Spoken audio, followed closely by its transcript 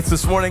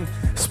This morning.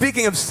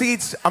 Speaking of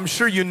seats, I'm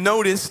sure you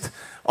noticed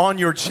on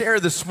your chair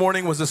this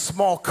morning was a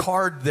small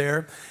card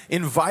there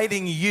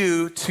inviting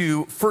you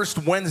to First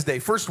Wednesday.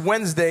 First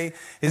Wednesday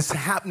is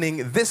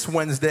happening this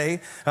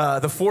Wednesday,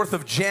 the 4th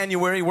of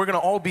January. We're going to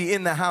all be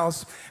in the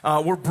house.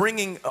 We're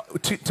bringing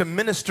to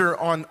minister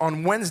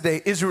on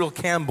Wednesday Israel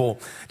Campbell,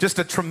 just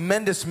a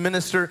tremendous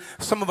minister.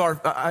 Some of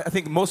our, I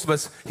think most of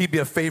us, he'd be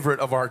a favorite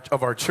of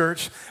our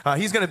church.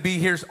 He's going to be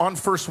here on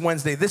First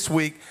Wednesday this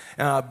week,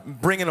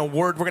 bringing a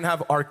word. We're going to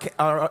have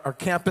our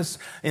campus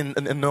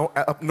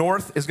up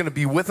north is going to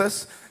be with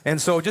us. And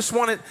so just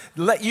want to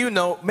let you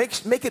know,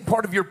 make it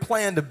part of your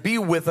plan to be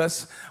with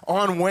us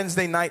on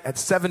Wednesday night at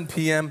 7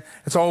 p.m.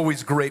 It's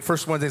always great.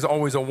 First Wednesday is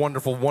always a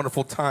wonderful,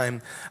 wonderful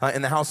time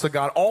in the house of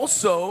God.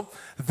 Also,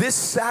 this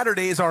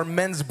Saturday is our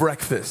men's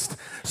breakfast.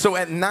 So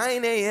at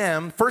 9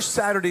 a.m., first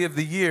Saturday of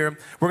the year,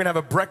 we're going to have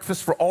a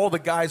breakfast for all the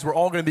guys. We're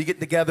all going to be getting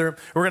together.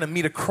 We're going to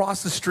meet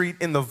across the street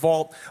in the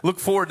vault. Look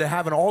forward to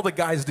having all the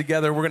guys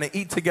together. We're going to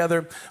eat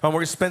together. We're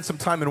going to spend some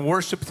time in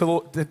worship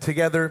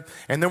together.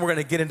 And then we're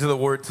going to get into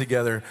the Word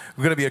together.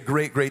 We're going to be a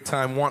great, great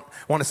time. Want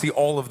to see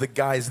all of the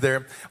guys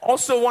there.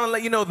 Also want to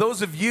let you know,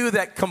 those of you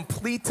that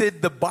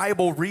completed the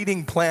Bible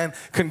reading plan,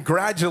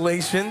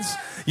 congratulations.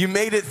 You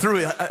made it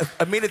through.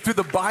 I made it through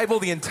the Bible,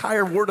 the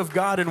entire Word of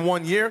God in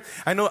 1 year.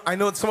 I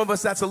know some of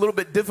us that's a little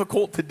bit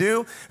difficult to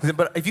do,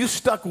 but if you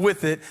stuck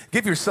with it,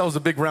 give yourselves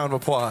a big round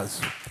of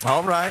applause.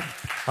 All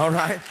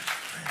right.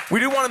 We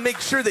do want to make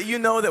sure that you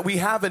know that we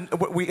have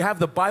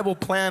the Bible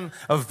plan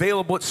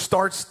available. It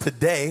starts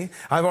today.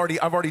 I've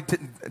already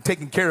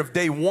taken care of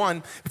day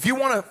one. If you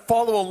want to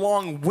follow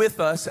along with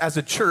us as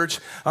a church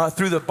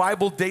through the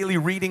Bible daily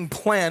reading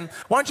plan,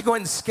 why don't you go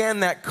ahead and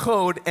scan that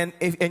code and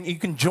you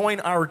can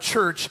join our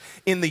church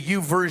in the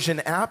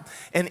YouVersion app.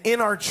 And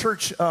in our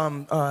church,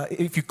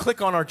 if you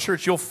click on our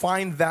church, you'll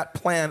find that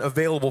plan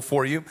available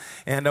for you.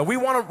 And we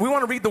want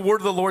to read the Word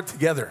of the Lord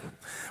together.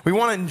 We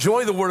want to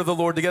enjoy the Word of the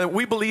Lord together.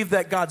 We believe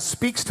that God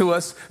speaks to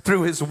us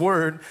through His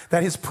Word,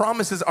 that His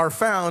promises are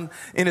found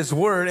in His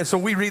Word, and so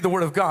we read the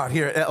Word of God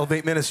here at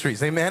Elevate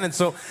Ministries, amen? And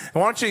so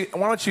why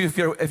don't you,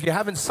 if you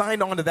haven't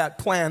signed on to that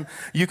plan,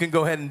 you can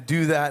go ahead and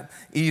do that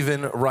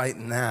even right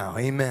now,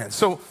 amen?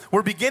 So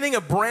we're beginning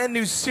a brand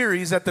new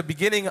series at the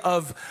beginning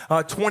of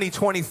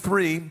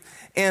 2023,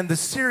 and the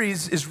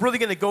series is really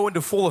going to go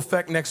into full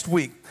effect next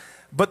week,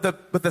 but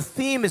the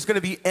theme is going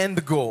to be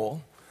end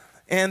goal.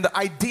 And the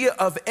idea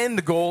of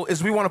end goal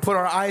is we want to put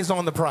our eyes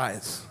on the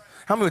prize.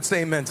 How many would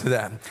say amen to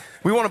that?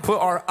 We want to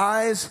put our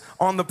eyes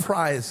on the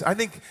prize. I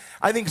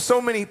think so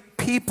many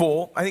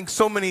people,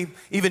 so many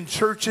even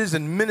churches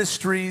and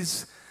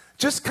ministries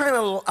just kind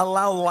of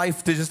allow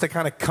life to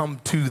kind of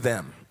come to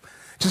them.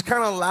 Just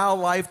kind of allow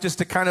life just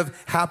to kind of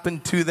happen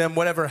to them.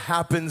 Whatever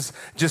happens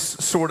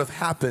just sort of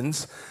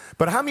happens.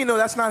 But how many know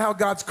that's not how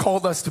God's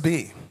called us to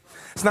be?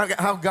 It's not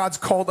how God's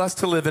called us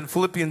to live. In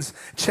Philippians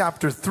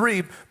chapter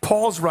 3,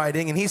 Paul's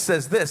writing, and he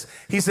says this.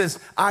 He says,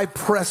 I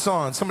press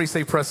on. Somebody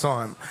say press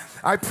on.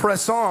 I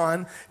press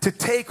on to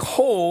take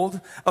hold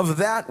of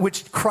that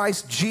which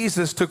Christ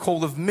Jesus took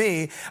hold of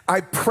me.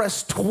 I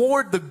press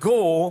toward the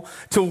goal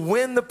to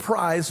win the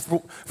prize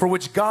for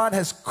which God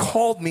has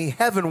called me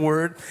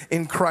heavenward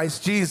in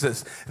Christ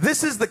Jesus.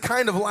 This is the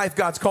kind of life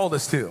God's called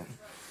us to.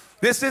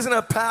 This isn't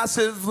a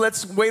passive,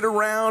 let's wait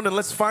around and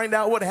let's find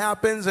out what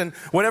happens, and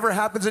whatever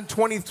happens in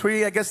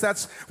 23, I guess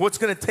that's what's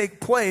going to take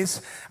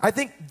place. I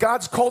think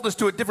God's called us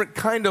to a different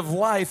kind of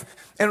life,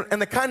 and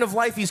the kind of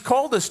life He's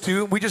called us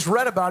to, we just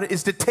read about it,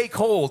 is to take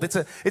hold. It's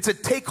a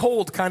take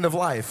hold kind of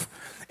life.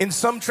 In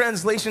some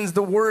translations,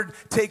 the word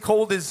take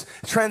hold is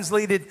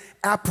translated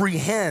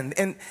apprehend.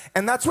 And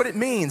that's what it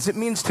means. It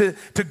means to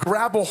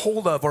grab a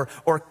hold of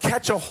or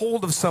catch a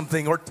hold of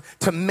something or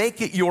to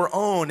make it your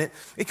own.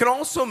 It can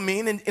also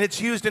mean, and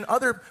it's used in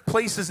other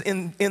places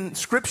in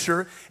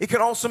Scripture, it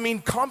can also mean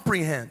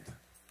comprehend.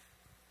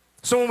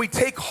 So when we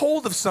take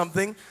hold of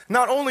something,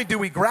 not only do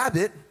we grab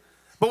it,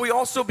 but we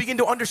also begin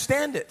to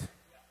understand it.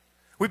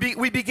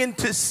 We begin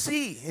to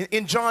see.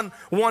 In John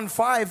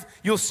 1:5,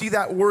 you'll see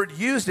that word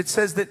used. It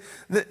says that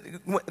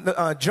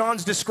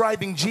John's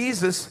describing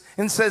Jesus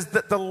and says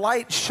that the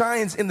light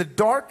shines in the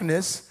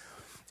darkness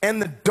and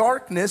the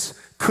darkness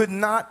could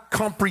not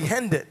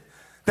comprehend it.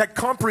 That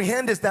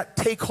comprehend is that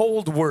take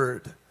hold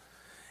word.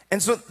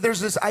 And so there's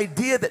this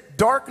idea that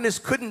darkness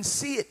couldn't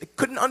see it, it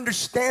couldn't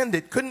understand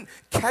it, couldn't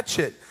catch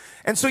it.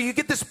 And so you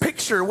get this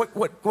picture,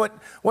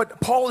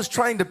 what Paul is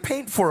trying to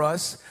paint for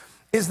us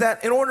is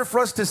that in order for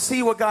us to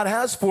see what God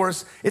has for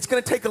us, it's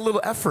going to take a little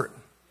effort.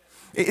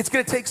 It's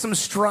going to take some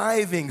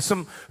striving,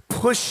 some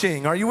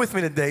pushing. Are you with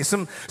me today?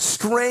 Some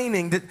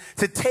straining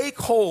to take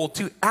hold,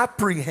 to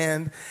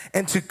apprehend,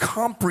 and to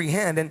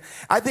comprehend. And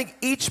I think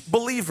each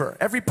believer,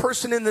 every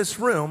person in this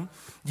room,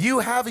 you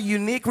have a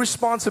unique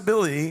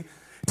responsibility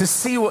to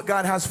see what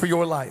God has for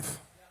your life.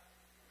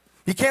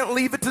 You can't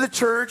leave it to the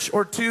church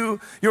or to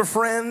your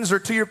friends or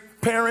to your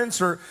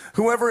parents or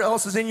whoever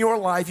else is in your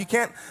life. You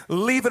can't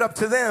leave it up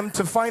to them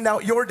to find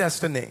out your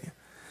destiny.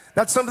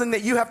 That's something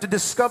that you have to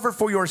discover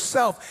for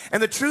yourself.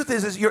 And the truth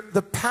is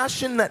the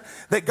passion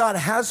that God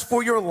has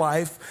for your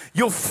life,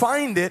 you'll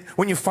find it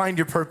when you find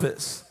your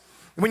purpose,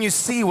 when you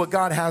see what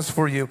God has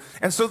for you.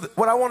 And so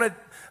what I want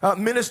to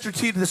minister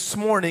to you this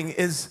morning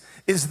is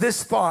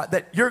this thought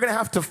that you're going to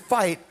have to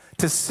fight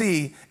to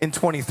see in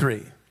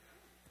 23.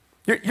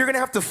 You're going to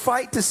have to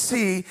fight to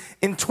see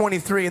in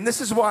 23. And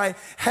this is why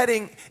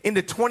heading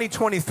into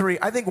 2023,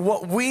 I think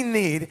what we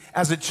need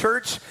as a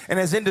church and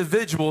as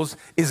individuals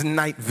is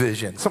night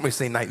vision. Somebody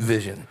say night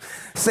vision.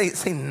 Say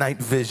night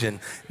vision.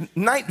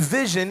 Night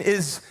vision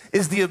is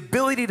the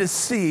ability to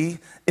see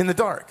in the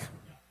dark.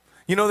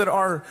 You know that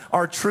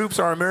our troops,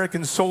 our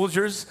American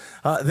soldiers,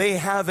 they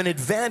have an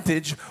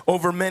advantage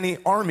over many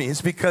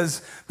armies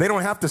because they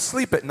don't have to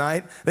sleep at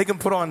night. They can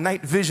put on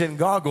night vision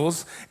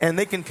goggles and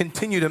they can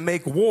continue to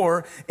make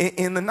war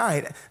in the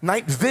night.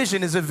 Night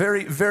vision is a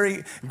very,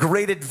 very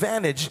great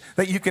advantage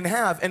that you can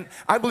have. And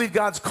I believe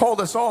God's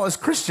called us all as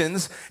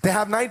Christians to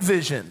have night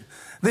vision,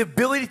 the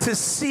ability to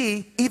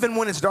see even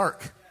when it's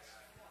dark.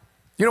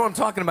 You know what I'm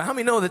talking about? How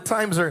many know that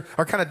times are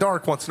kind of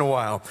dark once in a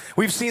while?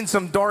 We've seen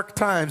some dark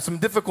times, some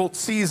difficult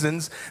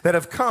seasons that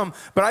have come,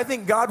 but I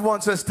think God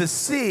wants us to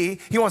see,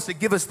 He wants to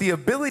give us the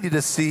ability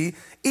to see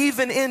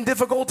even in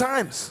difficult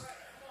times.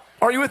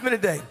 Are you with me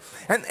today?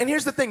 And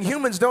here's the thing,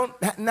 humans don't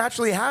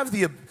naturally have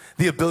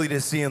the ability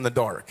to see in the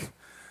dark.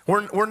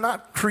 We're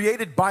not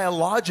created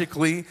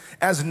biologically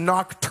as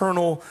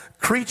nocturnal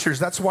creatures.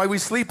 That's why we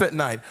sleep at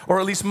night, or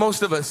at least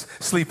most of us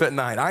sleep at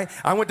night.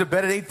 I went to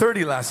bed at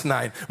 8:30 last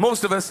night.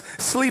 Most of us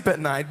sleep at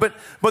night, but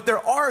there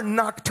are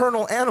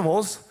nocturnal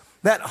animals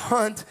that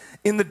hunt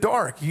in the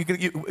dark.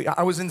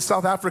 I was in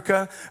South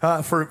Africa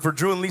for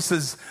Drew and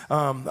Lisa's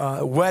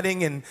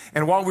wedding,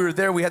 and while we were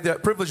there, we had the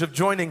privilege of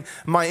joining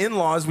my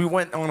in-laws. We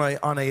went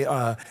on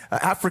a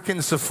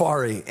African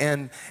safari,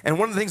 and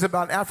one of the things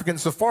about African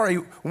safari,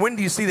 when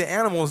do you see the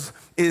animals,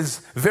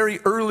 is very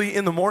early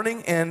in the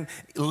morning and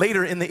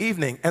later in the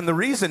evening. And the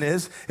reason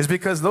is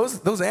because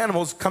those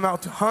animals come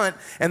out to hunt,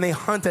 and they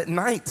hunt at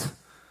night.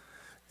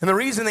 And the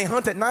reason they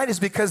hunt at night is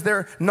because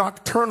they're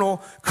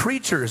nocturnal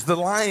creatures. The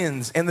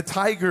lions and the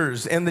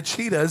tigers and the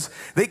cheetahs,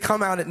 they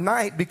come out at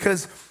night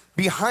because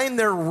behind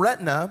their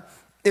retina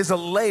is a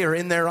layer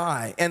in their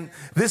eye. And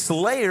this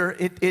layer,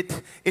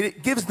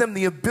 it gives them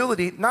the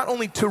ability not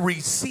only to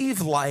receive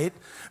light,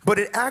 but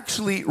it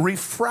actually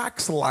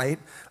refracts light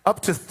up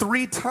to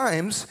 3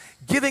 times,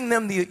 giving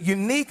them the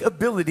unique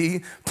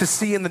ability to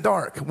see in the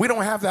dark. We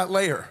don't have that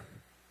layer.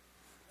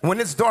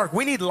 When it's dark,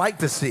 we need light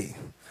to see.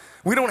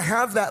 We don't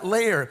have that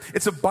layer.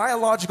 It's a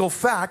biological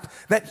fact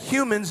that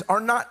humans are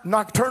not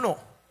nocturnal.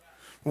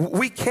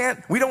 We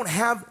don't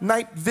have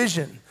night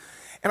vision.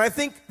 And I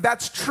think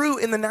that's true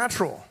in the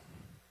natural.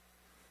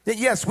 That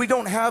yes, we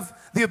don't have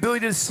the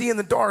ability to see in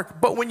the dark,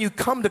 but when you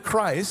come to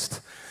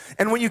Christ,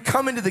 and when you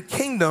come into the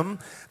kingdom,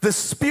 the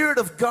Spirit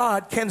of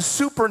God can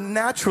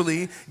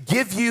supernaturally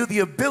give you the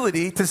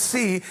ability to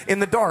see in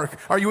the dark.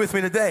 Are you with me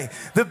today?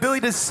 The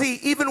ability to see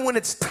even when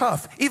it's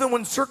tough, even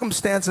when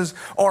circumstances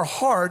are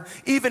hard,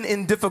 even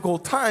in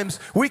difficult times,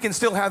 we can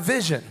still have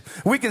vision.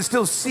 We can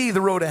still see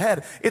the road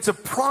ahead. It's a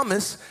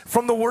promise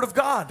from the Word of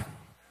God.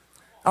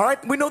 All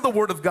right, we know the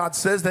Word of God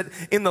says that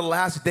in the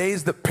last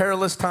days that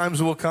perilous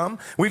times will come.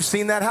 We've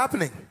seen that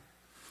happening.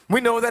 We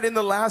know that in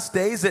the last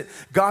days that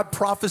God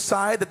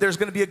prophesied that there's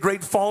going to be a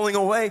great falling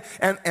away,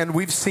 and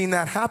we've seen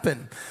that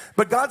happen.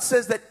 But God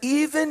says that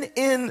even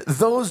in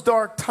those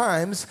dark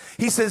times,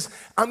 He says,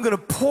 I'm going to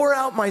pour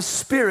out my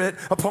Spirit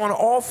upon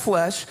all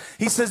flesh.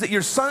 He says that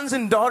your sons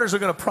and daughters are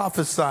going to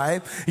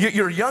prophesy,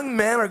 your young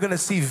men are going to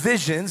see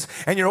visions,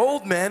 and your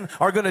old men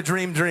are going to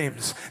dream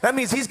dreams. That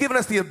means He's given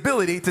us the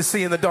ability to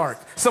see in the dark.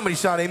 Somebody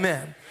shout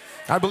amen.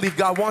 I believe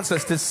God wants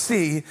us to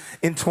see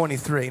in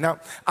 23. Now,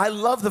 I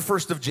love the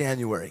 1st of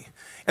January.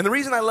 And the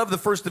reason I love the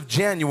 1st of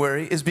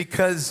January is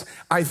because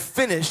I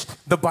finished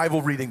the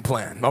Bible reading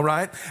plan, all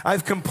right?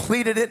 I've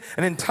completed it,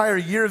 an entire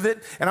year of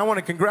it, and I want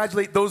to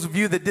congratulate those of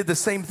you that did the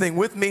same thing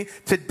with me.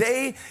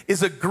 Today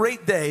is a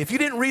great day. If you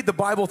didn't read the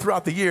Bible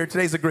throughout the year,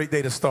 today's a great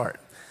day to start.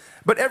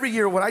 But every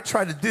year what I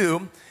try to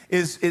do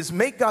is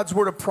make God's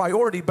Word a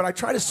priority, but I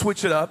try to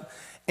switch it up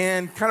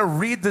and kind of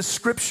read the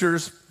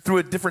scriptures through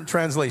a different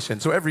translation.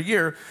 So every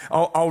year,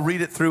 I'll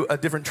read it through a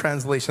different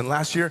translation.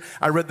 Last year,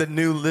 I read the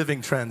New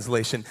Living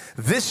Translation.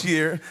 This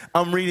year,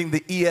 I'm reading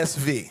the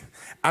ESV.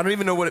 I don't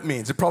even know what it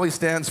means. It probably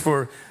stands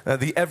for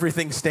the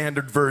Everything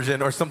Standard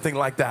Version or something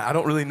like that. I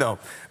don't really know.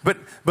 But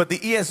the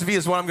ESV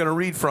is what I'm going to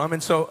read from.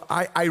 And so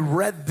I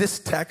read this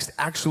text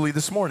actually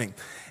this morning.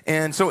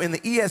 And so in the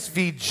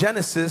ESV,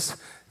 Genesis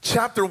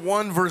chapter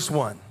 1, verse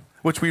 1,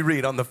 which we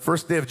read on the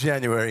 1st day of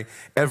January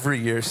every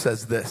year,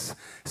 says this.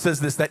 It says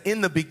this, that in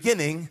the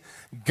beginning,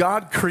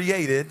 God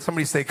created,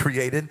 somebody say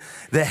created,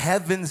 the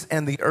heavens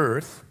and the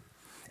earth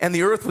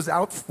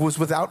was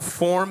without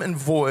form and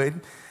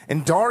void,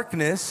 and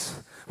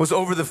darkness was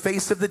over the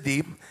face of the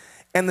deep,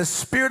 and the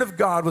Spirit of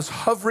God was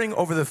hovering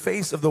over the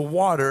face of the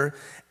water,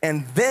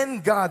 and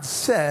then God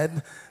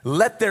said,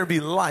 let there be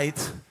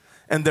light,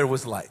 and there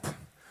was light.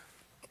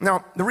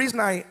 Now, the reason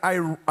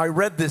I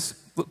read this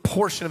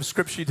portion of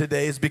scripture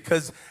today is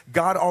because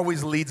God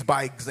always leads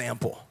by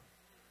example.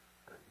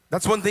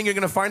 That's one thing you're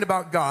going to find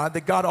about God,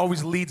 that God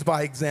always leads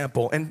by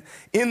example. And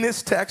in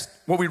this text,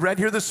 what we read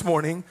here this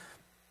morning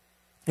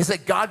is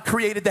that God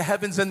created the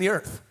heavens and the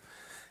earth.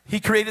 He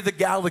created the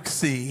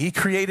galaxy. He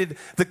created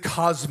the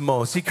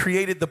cosmos. He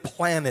created the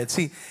planets.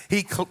 He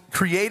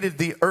created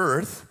the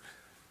earth.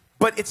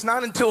 But it's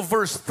not until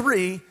verse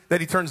 3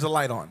 that he turns the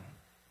light on.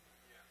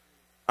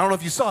 I don't know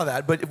if you saw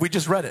that, but we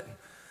just read it.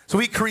 So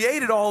he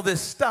created all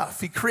this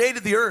stuff. He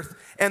created the earth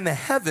and the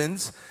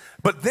heavens.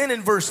 But then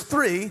in verse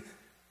 3,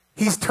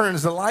 he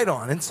turns the light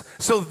on. And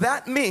so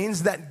that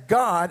means that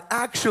God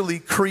actually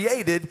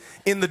created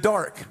in the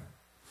dark.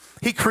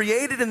 He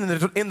created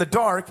in the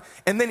dark,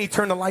 and then he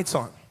turned the lights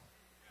on.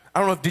 I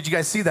don't know, did you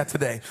guys see that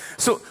today?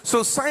 So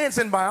science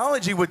and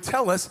biology would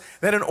tell us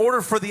that in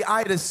order for the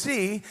eye to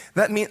see,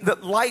 that means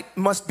that light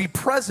must be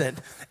present.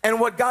 And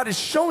what God is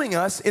showing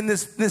us in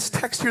this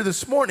text here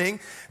this morning,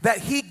 that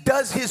he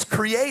does his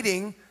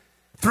creating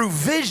through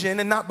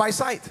vision and not by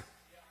sight.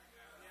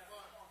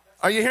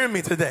 Are you hearing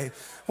me today?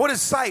 What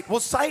is sight? Well,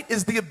 sight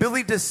is the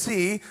ability to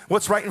see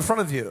what's right in front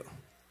of you.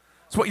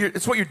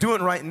 It's what you're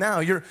doing right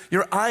now. Your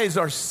eyes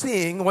are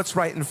seeing what's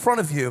right in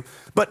front of you.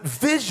 But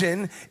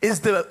vision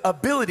is the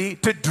ability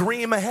to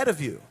dream ahead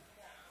of you.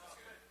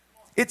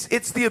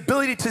 It's the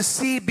ability to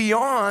see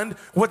beyond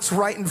what's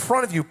right in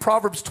front of you.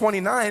 Proverbs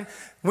 29,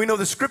 we know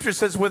the scripture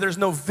says where there's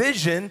no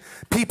vision,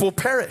 people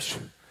perish.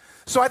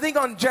 So I think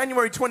on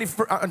January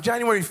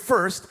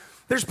 1st,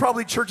 there's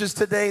probably churches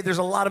today, there's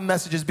a lot of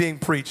messages being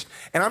preached.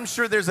 And I'm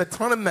sure there's a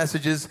ton of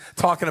messages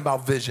talking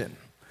about vision.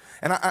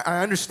 And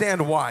I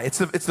understand why. It's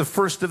the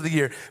first of the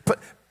year. But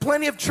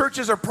plenty of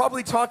churches are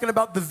probably talking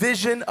about the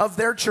vision of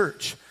their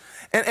church.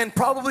 And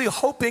probably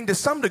hoping to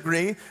some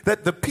degree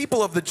that the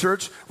people of the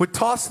church would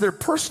toss their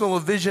personal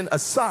vision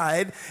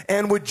aside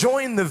and would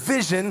join the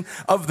vision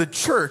of the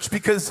church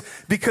because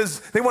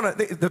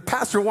the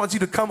pastor wants you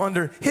to come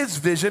under his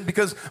vision,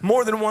 because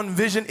more than one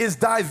vision is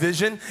thy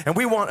vision, and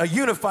we want a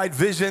unified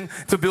vision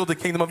to build the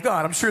kingdom of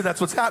God. I'm sure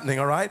that's what's happening,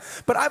 all right?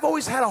 But I've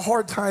always had a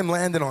hard time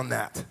landing on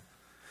that.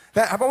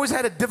 I've always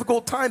had a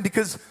difficult time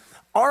because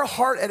our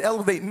heart at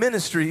Elevate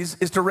Ministries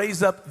is to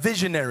raise up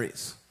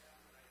visionaries.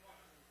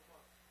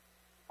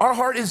 Our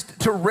heart is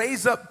to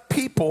raise up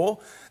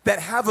people that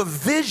have a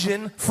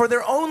vision for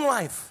their own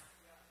life,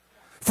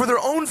 for their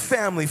own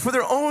family, for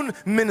their own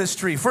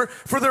ministry, for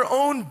their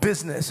own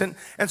business. And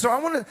so I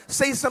want to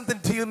say something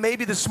to you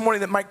maybe this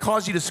morning that might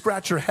cause you to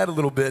scratch your head a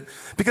little bit.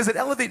 Because at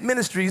Elevate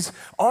Ministries,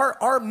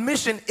 our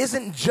mission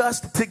isn't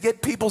just to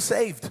get people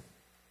saved.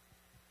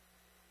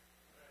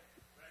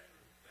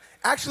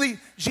 Actually,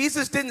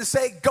 Jesus didn't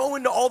say, go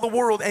into all the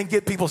world and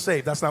get people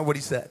saved. That's not what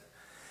he said.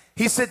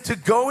 He said to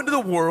go into the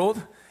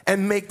world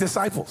and make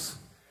disciples.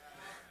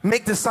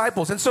 Make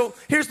disciples. And so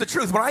here's the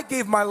truth. When I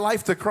gave my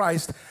life to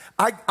Christ,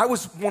 I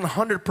was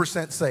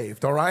 100%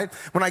 saved, all right?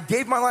 When I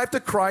gave my life to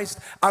Christ,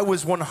 I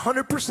was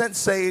 100%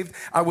 saved.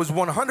 I was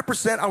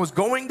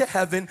going to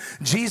heaven.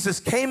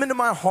 Jesus came into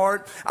my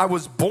heart. I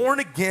was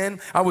born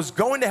again. I was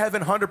going to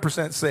heaven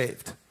 100%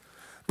 saved.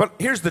 But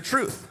here's the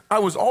truth. I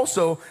was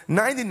also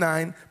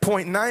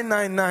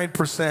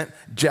 99.999%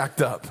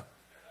 jacked up.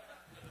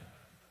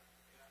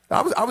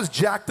 I was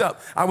jacked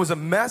up. I was a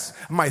mess.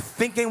 My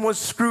thinking was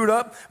screwed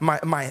up.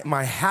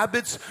 My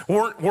habits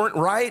weren't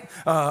right.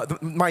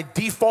 My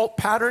default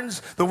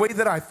patterns, the way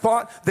that I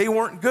thought, they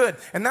weren't good.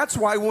 And that's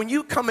why when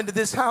you come into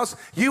this house,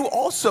 you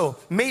also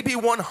may be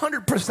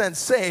 100%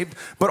 saved,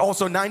 but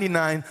also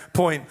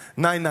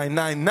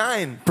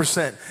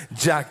 99.9999%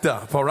 jacked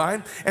up, all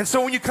right? And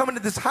so when you come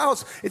into this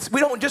house, we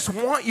don't just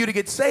want you to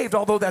get saved,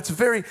 although that's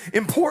very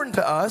important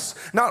to us.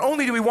 Not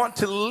only do we want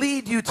to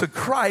lead you to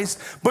Christ,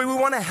 but we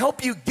want to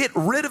help you get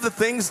rid of the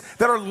things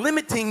that are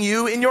limiting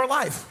you in your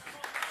life.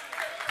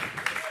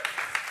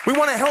 We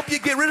want to help you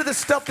get rid of the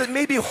stuff that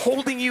may be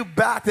holding you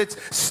back, that's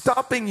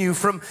stopping you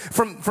from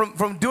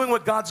doing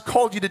what God's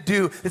called you to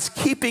do. It's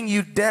keeping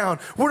you down.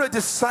 We're a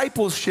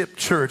discipleship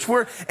church.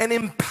 We're an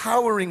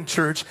empowering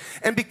church.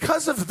 And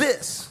because of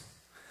this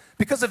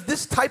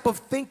type of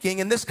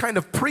thinking and this kind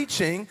of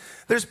preaching,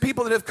 there's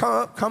people that have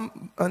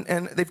come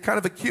and they've kind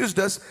of accused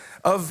us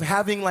of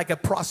having like a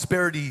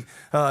prosperity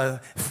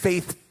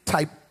faith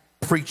type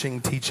preaching,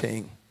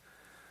 teaching.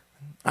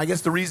 I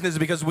guess the reason is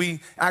because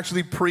we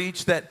actually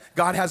preach that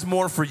God has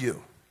more for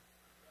you.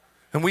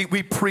 And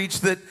we preach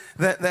that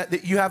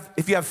you have,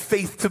 if you have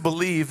faith to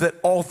believe that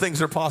all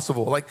things are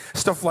possible, like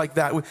stuff like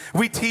that.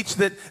 We teach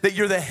that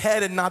you're the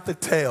head and not the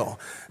tail,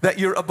 that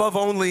you're above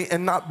only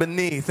and not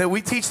beneath. That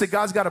we teach that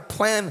God's got a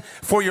plan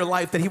for your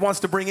life, that he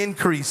wants to bring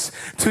increase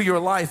to your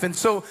life. And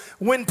so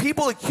when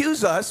people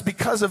accuse us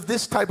because of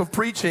this type of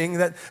preaching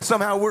that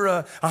somehow we're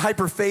a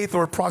hyper faith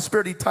or a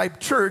prosperity type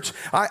church,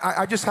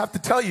 I just have to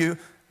tell you,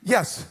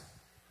 yes,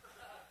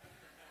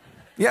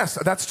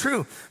 that's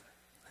true.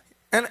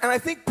 And I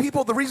think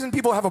the reason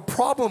people have a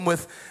problem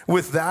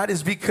with that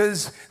is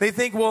because they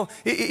think, well,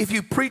 if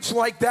you preach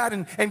like that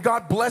and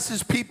God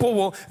blesses people,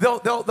 well,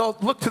 they'll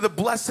look to the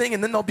blessing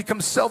and then they'll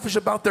become selfish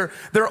about their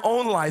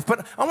own life.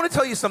 But I want to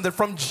tell you something.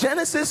 From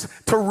Genesis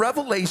to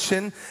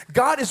Revelation,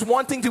 God is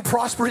wanting to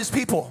prosper his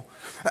people.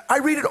 I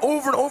read it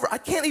over and over. I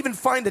can't even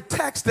find a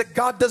text that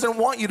God doesn't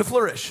want you to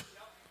flourish.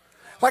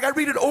 Like I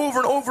read it over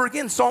and over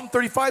again. Psalm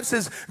 35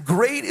 says,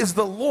 great is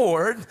the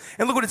Lord,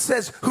 and look what it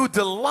says, who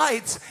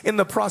delights in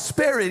the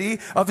prosperity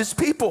of his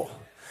people.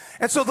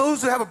 And so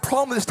those who have a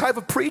problem with this type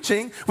of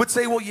preaching would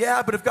say, well,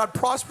 yeah, but if God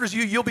prospers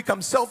you, you'll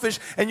become selfish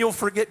and you'll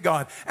forget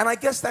God. And I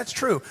guess that's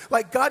true.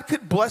 Like God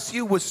could bless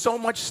you with so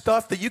much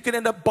stuff that you could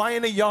end up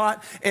buying a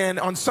yacht, and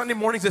on Sunday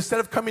mornings, instead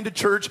of coming to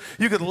church,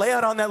 you could lay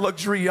out on that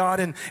luxury yacht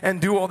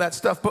and do all that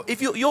stuff. But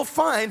if you'll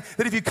find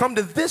that if you come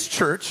to this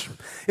church,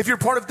 if you're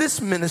part of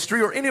this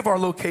ministry or any of our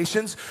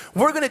locations,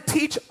 we're going to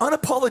teach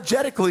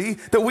unapologetically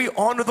that we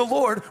honor the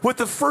Lord with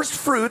the first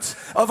fruits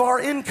of our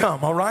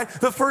income, all right?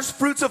 The first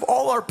fruits of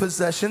all our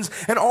possessions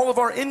and all of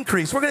our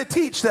increase. We're going to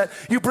teach that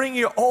you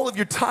bring all of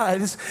your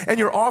tithes and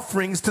your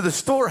offerings to the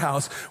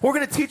storehouse. We're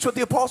going to teach what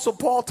the Apostle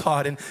Paul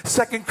taught in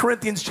 2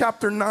 Corinthians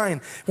chapter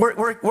 9,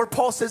 where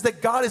Paul says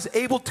that God is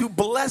able to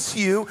bless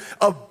you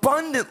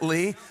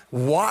abundantly.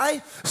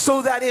 Why?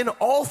 So that in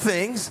all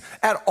things,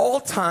 at all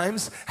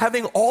times,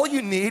 having all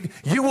you need,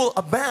 you will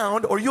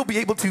abound, or you'll be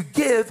able to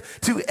give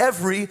to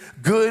every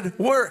good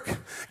work.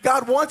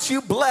 God wants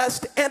you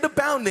blessed and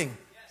abounding.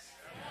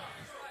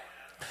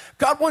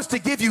 God wants to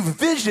give you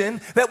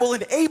vision that will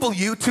enable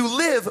you to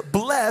live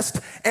blessed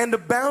and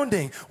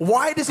abounding.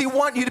 Why does he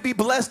want you to be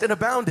blessed and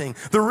abounding?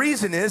 The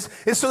reason is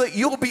so that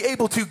you'll be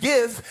able to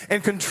give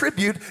and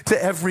contribute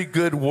to every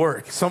good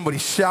work. Somebody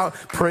shout,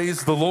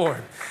 praise the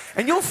Lord.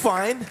 And you'll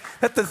find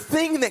that the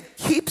thing that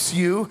keeps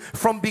you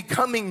from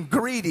becoming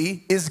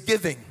greedy is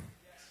giving.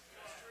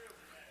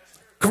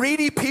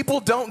 Greedy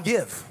people don't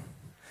give,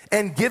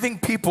 and giving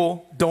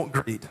people don't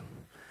greed.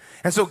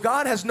 And so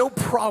God has no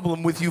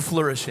problem with you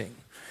flourishing.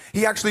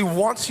 He actually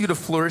wants you to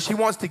flourish. He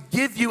wants to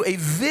give you a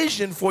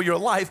vision for your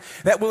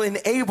life that will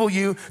enable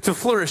you to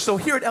flourish. So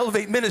here at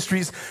Elevate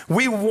Ministries,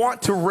 we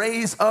want to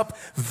raise up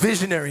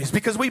visionaries,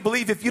 because we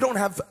believe if you don't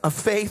have a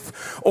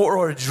faith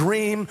or a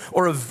dream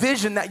or a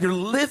vision that you're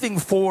living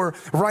for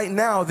right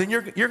now, then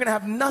you're going to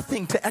have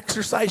nothing to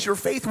exercise your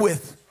faith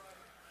with.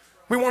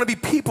 We want to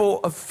be people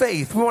of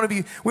faith. We want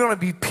to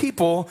be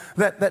people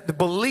that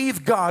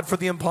believe God for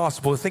the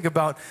impossible. Think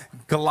about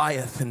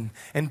Goliath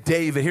and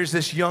David. Here's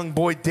this young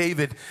boy,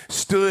 David,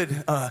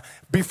 stood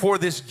before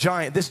this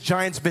giant. This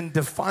giant's been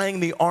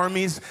defying the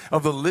armies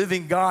of the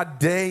living God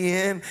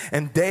day in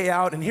and day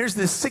out. And here's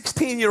this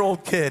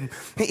 16-year-old kid.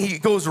 He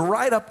goes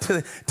right up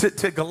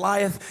to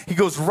Goliath. He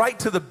goes right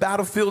to the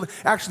battlefield.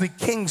 Actually,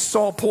 King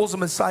Saul pulls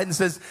him aside and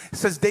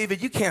says,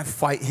 David, you can't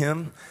fight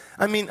him.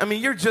 I mean,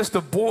 you're just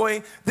a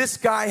boy. This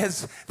guy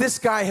has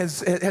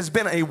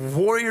been a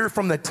warrior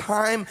from the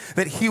time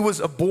that he was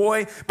a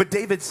boy. But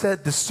David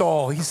said to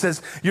Saul, he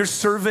says, your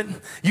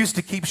servant used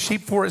to keep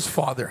sheep for his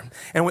father.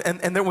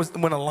 And there was,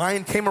 when a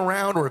lion came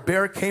around or a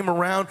bear came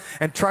around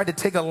and tried to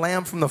take a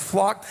lamb from the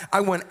flock,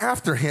 I went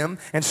after him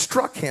and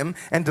struck him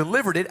and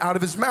delivered it out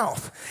of his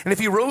mouth. And if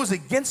he rose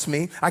against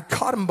me, I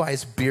caught him by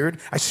his beard.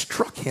 I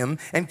struck him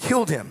and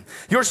killed him.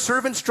 Your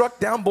servant struck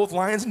down both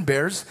lions and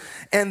bears,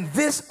 and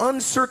this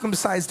uncircumcised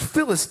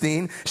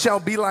Philistine shall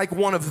be like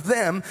one of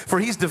them, for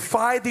he's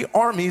defied the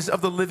armies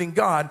of the living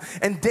God.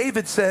 And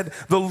David said,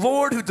 the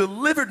Lord who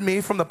delivered me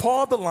from the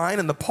paw of the lion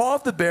and the paw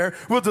of the bear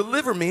will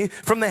deliver me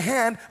from the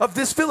hand of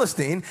this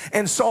Philistine.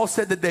 And Saul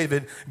said to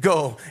David,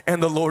 go,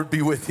 and the Lord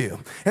be with you.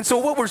 And so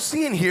what we're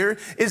seeing here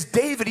is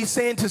David, he's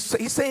saying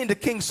to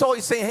King Saul,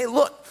 he's saying, hey,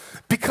 look,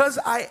 because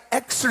I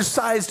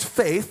exercised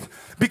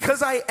faith,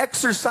 because I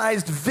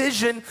exercised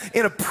vision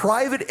in a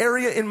private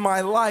area in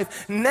my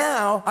life,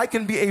 now I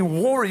can be a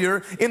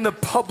warrior in the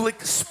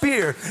public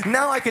sphere.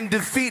 Now I can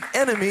defeat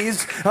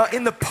enemies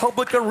in the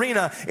public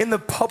arena, in the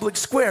public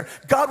square.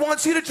 God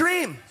wants you to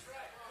dream.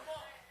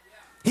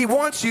 He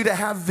wants you to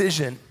have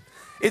vision.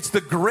 It's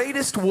the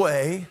greatest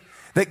way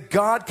that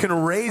God can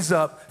raise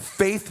up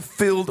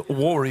faith-filled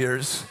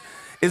warriors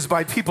is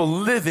by people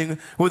living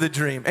with a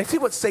dream. And see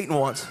what Satan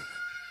wants.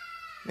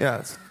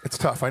 Yeah, it's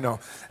tough, I know.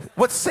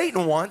 What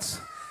Satan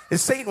wants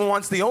is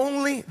the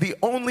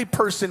only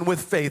person with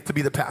faith to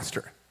be the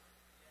pastor.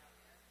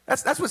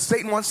 That's what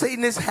Satan wants.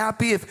 Satan is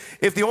happy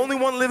if the only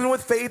one living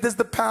with faith is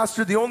the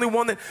pastor, the only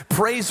one that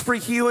prays for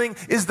healing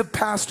is the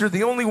pastor,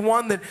 the only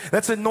one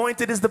that's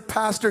anointed is the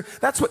pastor.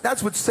 That's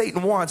what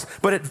Satan wants.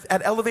 But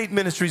at Elevate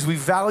Ministries, we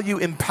value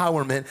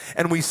empowerment,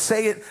 and we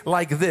say it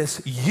like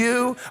this: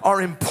 you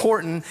are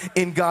important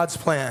in God's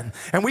plan.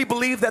 And we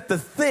believe that the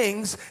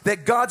things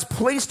that God's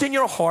placed in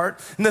your heart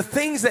and the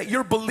things that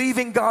you're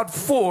believing God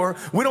for,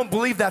 we don't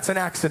believe that's an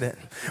accident.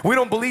 We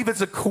don't believe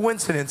it's a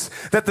coincidence,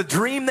 that the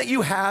dream that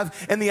you have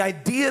and the the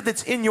idea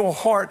that's in your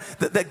heart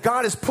that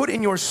God has put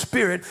in your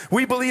spirit.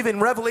 We believe in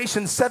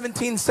Revelation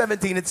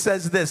 17:17, it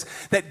says this,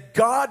 that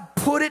God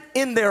put it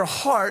in their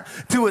heart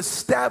to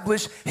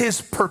establish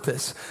his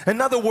purpose. In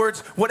other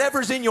words,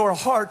 whatever's in your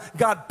heart,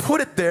 God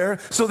put it there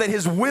so that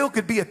his will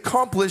could be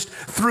accomplished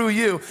through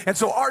you. And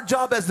so our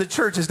job as the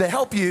church is to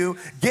help you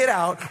get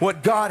out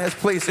what God has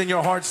placed in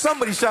your heart.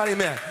 Somebody shout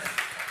amen.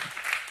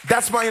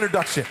 That's my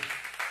introduction.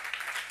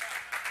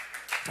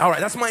 All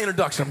right, that's my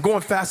introduction. I'm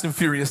going fast and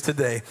furious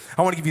today.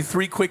 I want to give you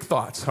 3 quick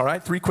thoughts, all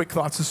right? 3 quick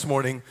thoughts this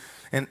morning.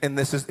 And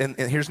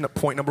here's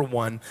point number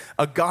 1.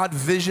 A God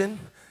vision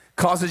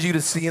causes you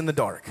to see in the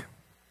dark.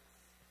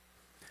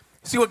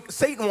 See, what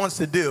Satan wants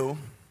to do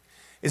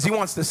is he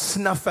wants to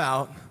snuff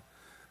out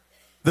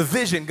the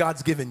vision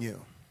God's given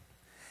you.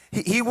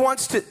 He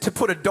wants to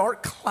put a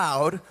dark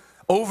cloud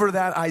over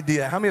that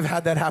idea. How many have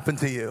had that happen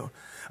to you?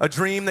 A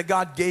dream that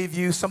God gave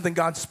you, something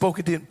God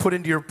spoke to put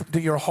into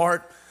your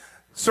heart,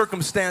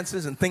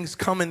 circumstances and things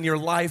come in your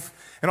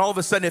life, and all of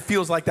a sudden it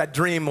feels like that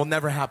dream will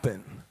never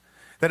happen,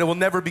 that it will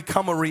never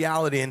become a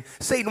reality. And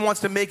Satan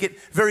wants to make it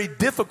very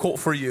difficult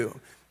for you,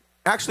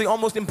 actually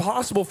almost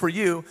impossible for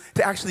you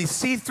to actually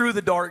see through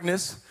the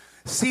darkness,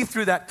 see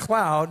through that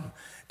cloud,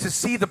 to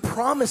see the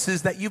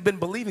promises that you've been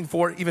believing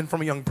for, even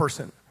from a young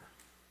person.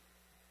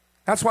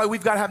 That's why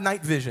we've got to have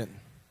night vision.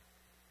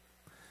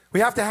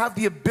 We have to have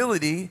the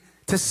ability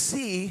to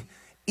see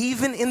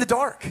even in the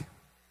dark,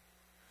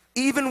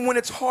 even when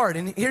it's hard.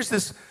 And here's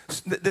this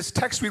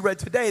text we read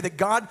today, that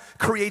God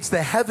creates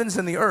the heavens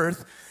and the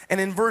earth. And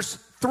in verse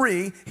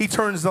 3, he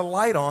turns the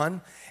light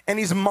on, and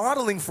he's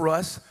modeling for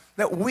us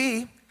that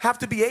we have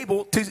to be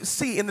able to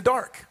see in the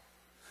dark.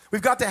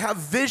 We've got to have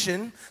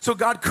vision. So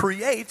God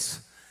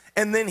creates,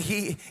 and then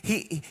he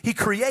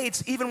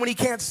creates even when he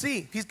can't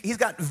see. He's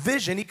got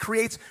vision. He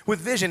creates with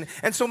vision.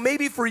 And so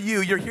maybe for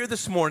you, you're here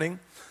this morning,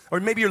 or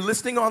maybe you're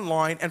listening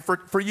online, and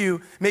for you,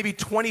 maybe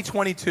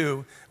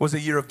 2022 was a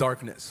year of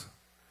darkness.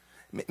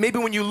 Maybe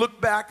when you look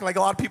back, like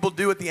a lot of people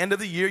do at the end of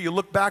the year, you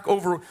look back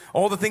over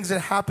all the things that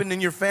happened in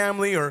your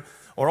family, or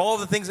all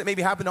the things that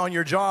maybe happened on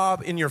your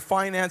job, in your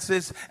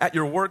finances, at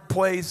your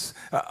workplace,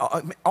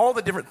 all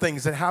the different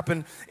things that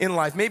happen in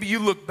life. Maybe you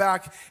look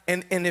back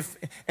and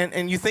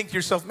you think to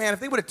yourself, man, if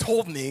they would have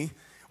told me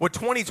what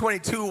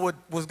 2022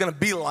 was going to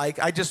be like,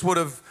 I just would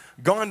have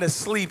gone to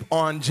sleep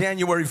on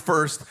January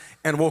 1st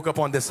and woke up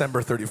on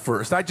December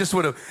 31st. I just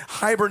would have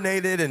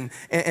hibernated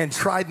and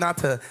tried not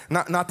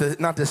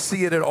to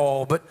see it at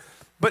all. But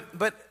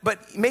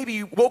maybe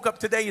you woke up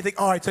today and you think,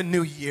 oh, it's a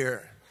new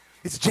year.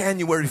 It's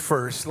January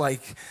 1st,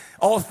 like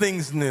all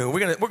things new.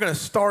 We're gonna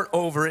start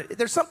over.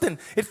 There's something,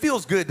 it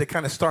feels good to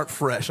kind of start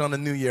fresh on the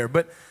new year.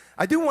 But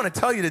I do want to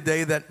tell you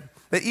today that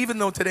even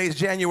though today is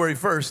January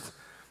 1st,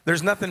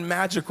 there's nothing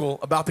magical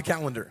about the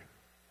calendar.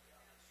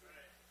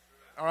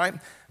 All right?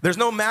 There's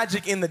no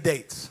magic in the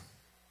dates.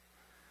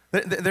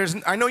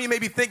 I know you may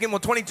be thinking, well,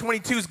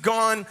 2022 is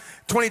gone,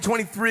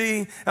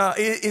 2023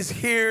 is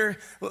here.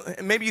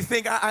 Maybe you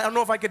think, I don't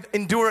know if I could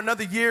endure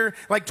another year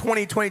like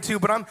 2022,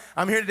 but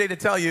I'm here today to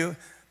tell you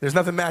there's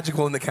nothing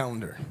magical in the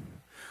calendar.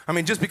 I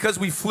mean, just because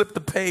we flip the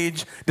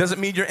page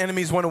doesn't mean your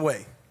enemies went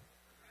away.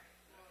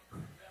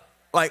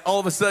 Like all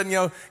of a sudden,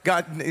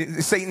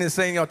 Satan is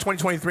saying,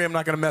 2023, I'm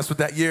not going to mess with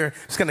that year.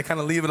 Just going to kind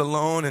of leave it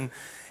alone.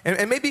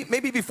 And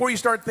maybe before you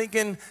start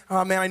thinking,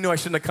 oh man, I knew I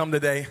shouldn't have come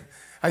today.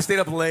 I stayed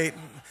up late.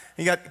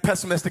 You got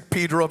pessimistic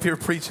Pedro up here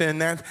preaching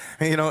that,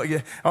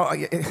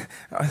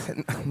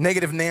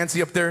 negative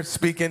Nancy up there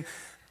speaking.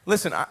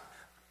 Listen,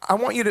 I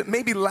want you to,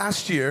 maybe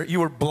last year you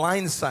were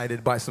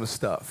blindsided by some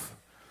stuff.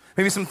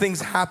 Maybe some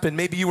things happened.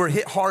 Maybe you were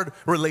hit hard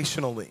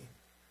relationally.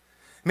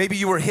 Maybe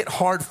you were hit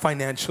hard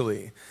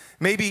financially.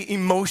 Maybe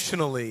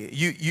emotionally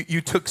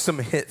you took some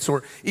hits,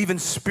 or even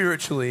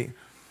spiritually.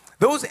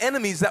 Those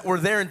enemies that were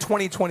there in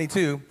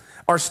 2022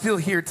 are still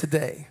here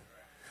today.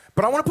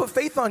 But I want to put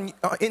faith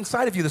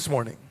inside of you this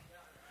morning.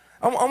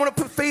 I want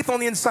to put faith on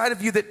the inside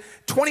of you that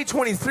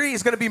 2023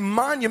 is going to be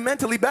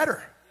monumentally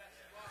better.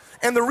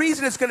 And the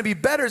reason it's going to be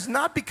better is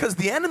not because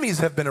the enemies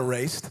have been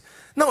erased.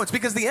 No, it's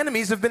because the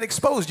enemies have been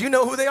exposed. You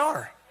know who they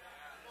are.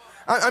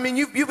 I mean,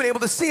 you've been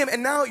able to see them,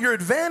 and now your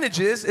advantage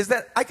is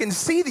that I can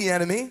see the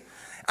enemy.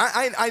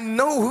 I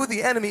know who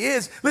the enemy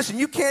is. Listen,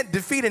 you can't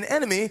defeat an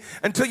enemy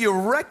until you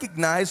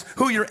recognize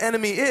who your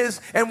enemy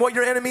is and what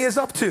your enemy is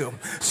up to.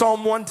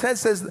 Psalm 110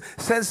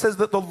 says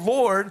that the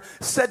Lord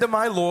said to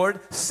my Lord,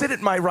 sit at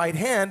my right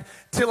hand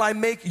till I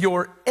make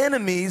your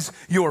enemies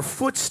your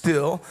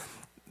footstool.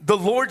 The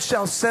Lord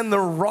shall send the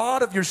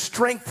rod of your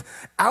strength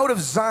out of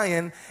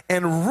Zion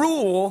and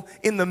rule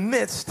in the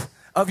midst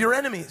of your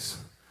enemies.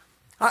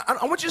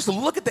 I want you just to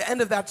look at the end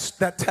of that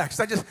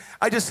text.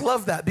 I just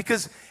love that,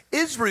 because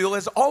Israel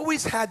has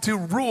always had to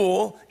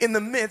rule in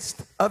the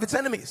midst of its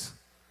enemies.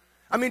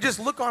 I mean, just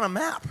look on a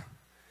map,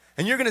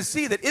 and you're going to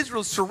see that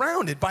Israel's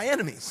surrounded by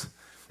enemies.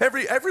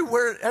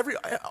 Everywhere,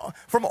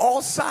 from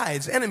all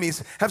sides,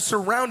 enemies have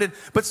surrounded,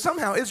 but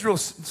somehow Israel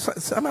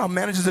somehow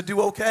manages to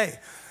do okay.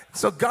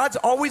 So God's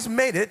always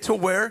made it to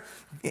where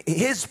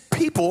his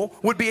people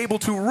would be able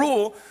to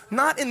rule,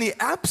 not in the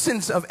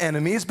absence of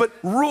enemies, but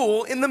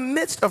rule in the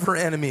midst of her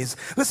enemies.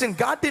 Listen,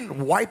 God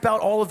didn't wipe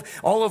out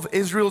all of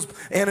Israel's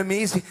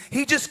enemies.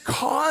 He just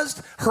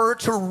caused her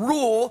to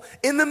rule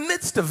in the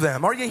midst of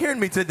them. Are you hearing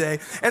me today?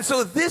 And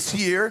so this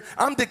year,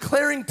 I'm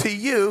declaring to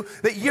you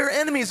that your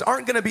enemies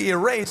aren't going to be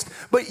erased,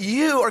 but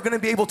you are going to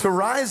be able to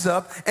rise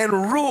up and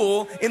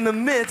rule in the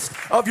midst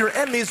of your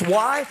enemies.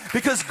 Why?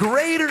 Because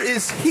greater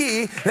is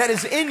he that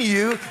is in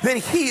you than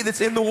he that's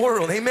in the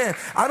world. Amen.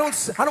 I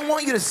don't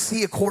want you to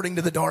see according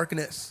to the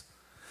darkness.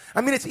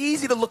 I mean, it's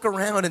easy to look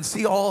around and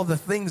see all the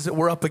things that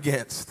we're up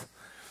against.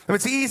 I mean,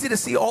 it's easy to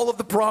see all of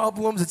the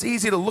problems. It's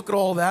easy to look at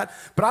all that.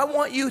 But I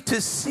want you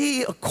to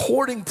see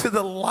according to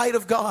the light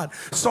of God.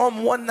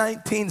 Psalm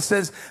 119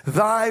 says,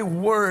 thy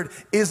word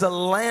is a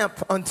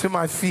lamp unto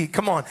my feet.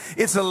 Come on.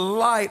 It's a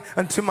light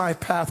unto my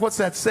path. What's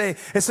that say?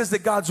 It says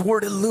that God's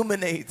word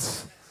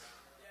illuminates.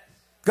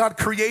 God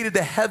created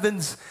the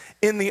heavens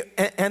and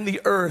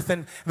the earth.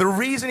 And the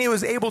reason he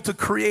was able to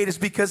create is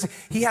because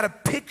he had a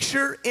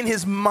picture in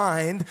his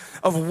mind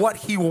of what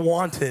he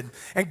wanted.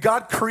 And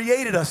God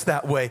created us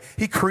that way.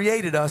 He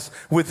created us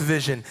with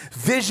vision.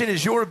 Vision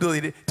is your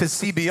ability to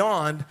see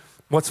beyond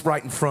what's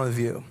right in front of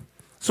you.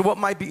 So what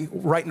might be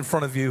right in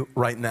front of you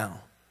right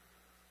now?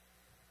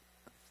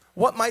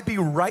 What might be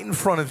right in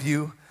front of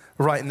you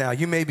right now?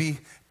 You may be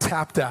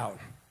tapped out,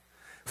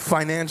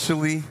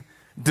 financially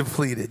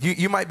depleted.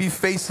 You might be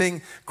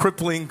facing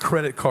crippling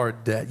credit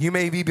card debt. You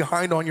may be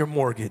behind on your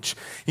mortgage.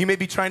 You may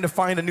be trying to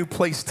find a new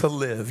place to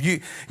live.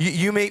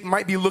 You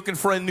might be looking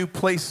for a new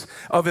place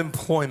of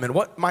employment.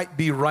 What might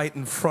be right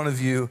in front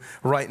of you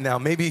right now?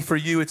 Maybe for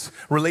you it's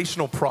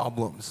relational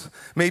problems.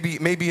 Maybe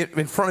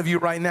in front of you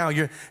right now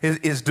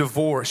is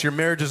divorce. Your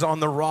marriage is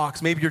on the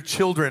rocks. Maybe your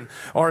children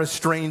are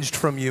estranged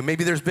from you.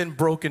 Maybe there's been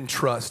broken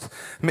trust.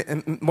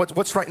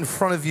 What's right in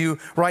front of you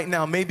right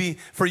now? Maybe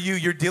for you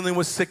you're dealing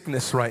with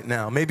sickness right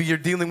now. Maybe you're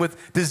dealing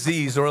with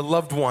disease, or a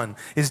loved one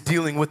is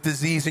dealing with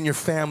disease in your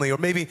family. Or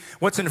maybe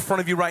what's in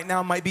front of you right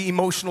now might be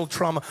emotional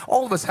trauma.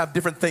 All of us have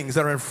different things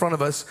that are in front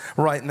of us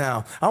right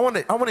now. I want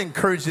to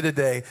encourage you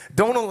today,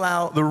 don't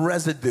allow the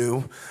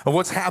residue of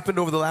what's happened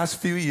over the last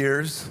few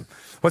years,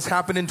 what's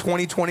happened in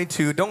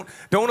 2022. Don't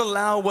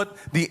allow what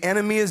the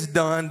enemy has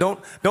done.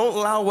 Don't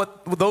allow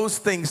what those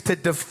things to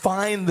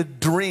define the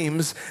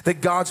dreams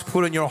that God's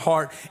put in your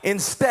heart.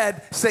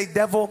 Instead, say,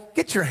 devil,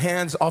 get your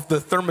hands off the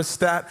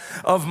thermostat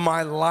of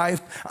my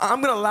life.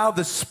 I'm going to allow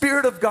the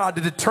Spirit of God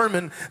to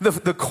determine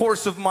the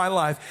course of my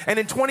life. And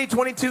in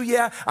 2022,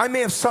 yeah, I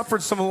may have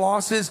suffered some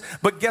losses,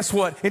 but guess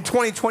what? In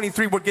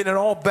 2023, we're getting it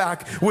all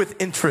back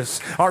with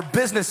interest. Our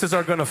businesses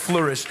are going to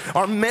flourish.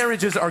 Our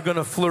marriages are going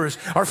to flourish.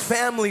 Our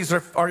families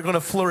are going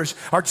to flourish.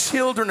 Our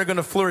children are going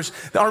to flourish.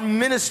 Our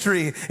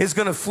ministry is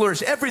going to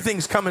flourish.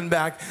 Everything's coming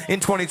back in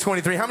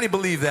 2023. How many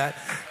believe that?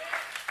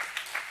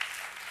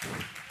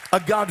 A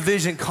God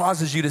vision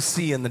causes you to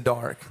see in the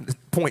dark.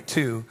 Point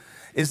 2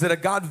 is that a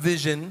God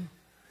vision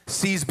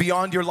sees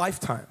beyond your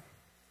lifetime.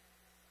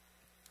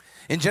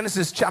 In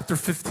Genesis chapter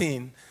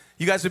 15,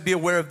 you guys would be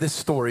aware of this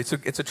story.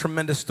 It's a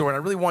tremendous story,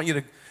 and I really want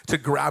you to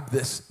grab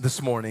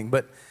this morning.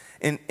 But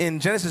in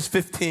Genesis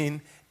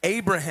 15,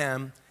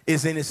 Abraham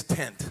is in his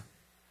tent.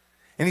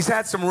 And he's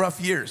had some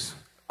rough years,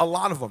 a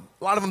lot of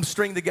them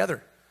string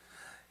together.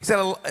 He's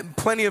had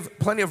plenty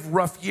of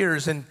rough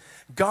years, and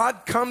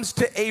God comes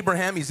to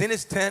Abraham. He's in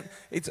his tent.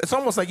 It's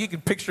almost like you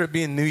can picture it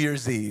being New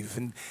Year's Eve.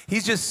 And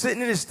he's just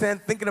sitting in his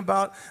tent thinking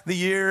about the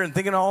year and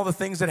thinking of all the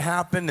things that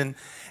happened.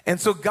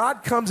 And so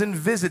God comes and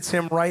visits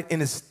him right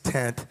in his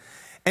tent.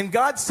 And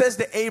God says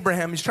to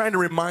Abraham, he's trying to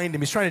remind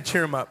him, he's trying to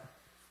cheer him up.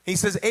 He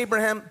says,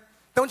 Abraham,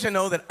 don't you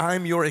know that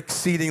I'm your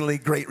exceedingly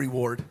great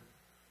reward?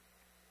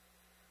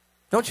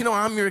 Don't you know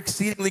I'm your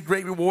exceedingly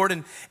great reward?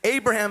 And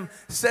Abraham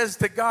says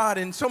to God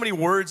in so many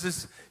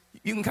words,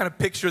 you can kind of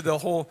picture the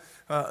whole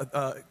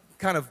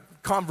kind of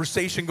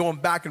conversation going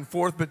back and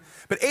forth.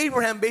 But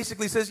Abraham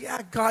basically says,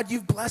 yeah, God,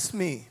 you've blessed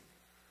me.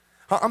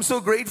 I'm so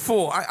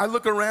grateful. I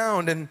look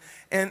around and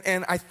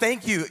I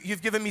thank you.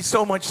 You've given me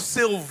so much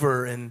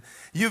silver, and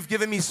you've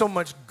given me so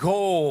much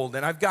gold,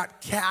 and I've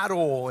got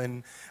cattle,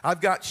 and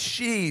I've got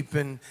sheep.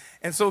 And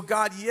so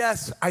God,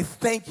 yes, I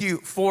thank you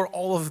for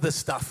all of this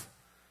stuff.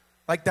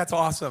 Like, that's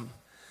awesome.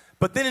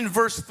 But then in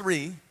verse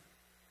 3,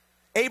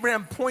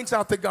 Abraham points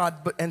out to God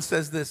and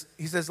says this.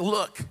 He says,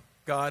 look,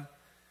 God,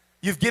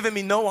 you've given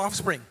me no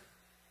offspring.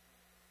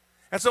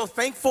 And so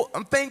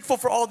I'm thankful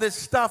for all this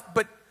stuff,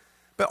 but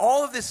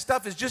all of this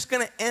stuff is just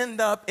going to end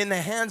up in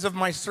the hands of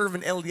my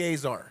servant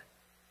Eliezer.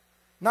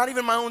 Not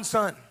even my own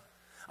son.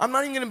 I'm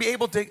not even going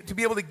to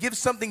be able to give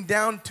something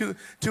down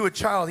to a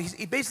child.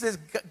 He basically says,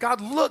 God,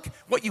 look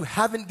what you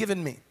haven't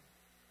given me.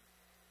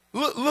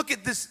 Look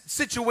at this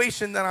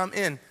situation that I'm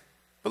in.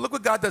 But look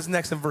what God does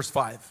next in verse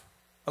 5.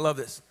 I love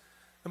this.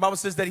 The Bible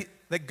says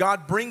that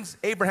God brings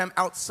Abraham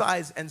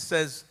outside and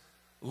says,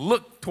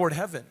 look toward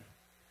heaven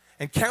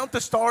and count the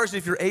stars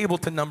if you're able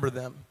to number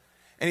them.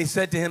 And he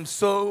said to him,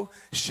 so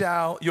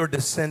shall your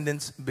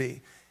descendants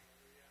be.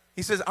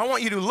 He says, I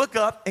want you to look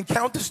up and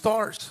count the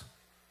stars.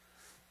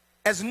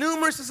 as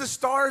numerous as the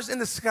stars in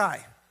the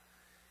sky,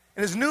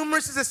 and as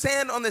numerous as the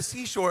sand on the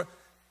seashore,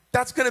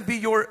 that's going to be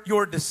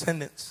your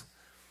descendants.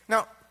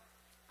 Now,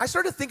 I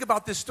started to think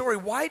about this story.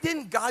 Why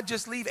didn't God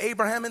just leave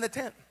Abraham in the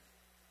tent?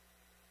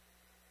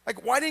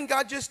 Like, why didn't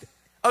God just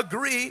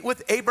agree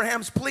with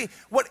Abraham's plea?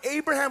 What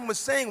Abraham was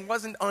saying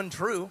wasn't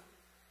untrue.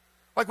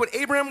 Like, what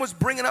Abraham was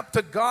bringing up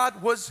to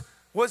God was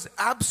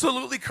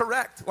absolutely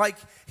correct. Like,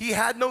 he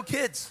had no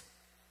kids.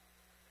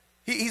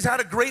 He's had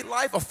a great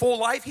life, a full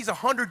life. He's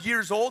 100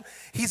 years old.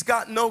 He's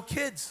got no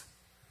kids.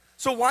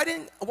 So why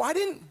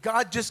didn't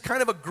God just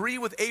kind of agree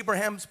with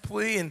Abraham's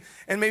plea and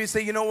maybe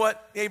say, you know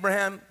what,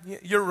 Abraham,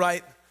 you're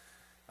right.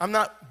 I'm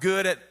not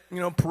good at,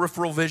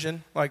 peripheral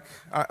vision. Like,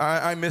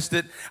 I missed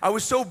it. I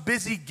was so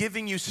busy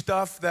giving you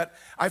stuff that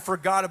I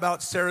forgot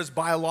about Sarah's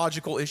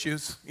biological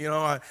issues.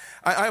 I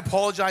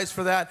apologize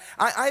for that.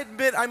 I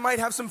admit I might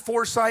have some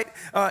foresight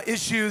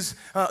issues,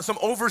 some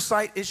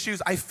oversight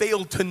issues. I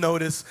failed to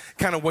notice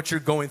kind of what you're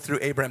going through,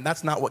 Abraham.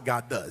 That's not what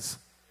God does.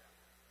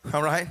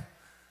 All right?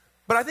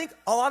 But I think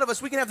a lot of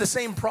us, we can have the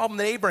same problem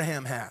that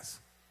Abraham has.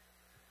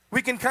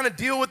 We can kind of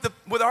deal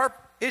with our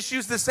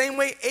issues the same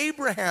way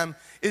Abraham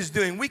is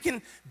doing. We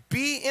can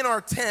be in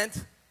our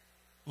tent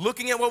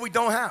looking at what we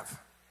don't have.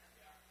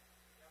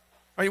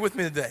 Are you with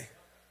me today?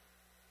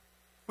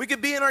 We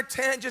could be in our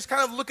tent just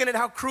kind of looking at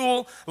how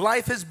cruel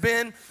life has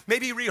been,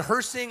 maybe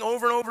rehearsing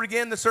over and over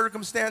again the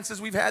circumstances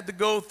we've had to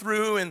go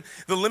through and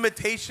the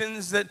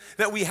limitations that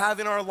we have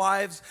in our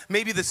lives,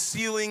 maybe the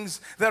ceilings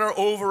that are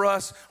over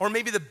us, or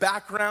maybe the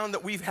background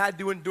that we've had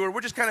to endure.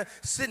 We're just kind of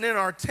sitting in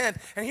our tent.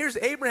 And here's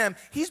Abraham.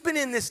 He's been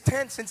in this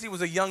tent since he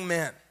was a young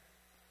man.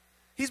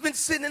 He's been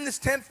sitting in this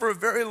tent for a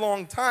very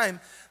long time,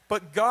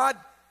 but God,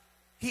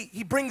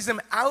 he brings him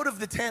out of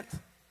the tent.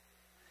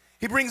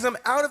 He brings them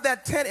out of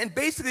that tent, and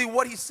basically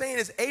what he's saying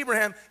is,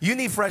 Abraham, you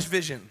need fresh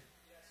vision.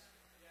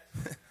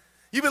 Yes.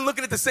 You've been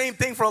looking at the same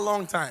thing for a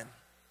long time.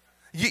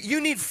 You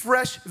need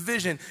fresh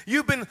vision.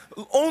 You've been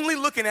only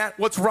looking at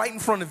what's right in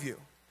front of you.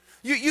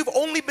 You've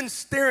only been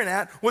staring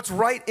at what's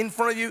right in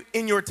front of you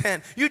in your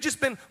tent. You've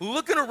just been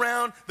looking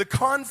around the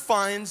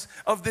confines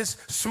of this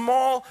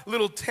small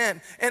little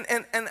tent. And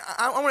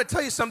I want to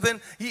tell you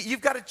something. You've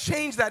got to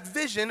change that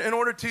vision in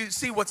order to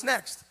see what's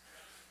next.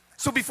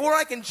 So before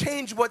I can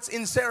change what's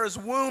in Sarah's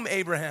womb,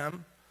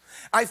 Abraham,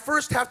 I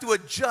first have to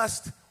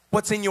adjust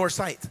what's in your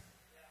sight.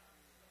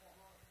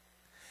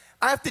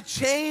 I have to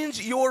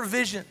change your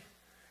vision.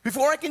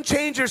 Before I can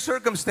change your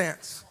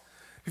circumstance,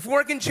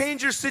 before I can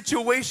change your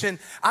situation,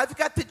 I've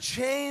got to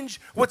change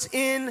what's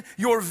in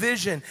your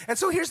vision. And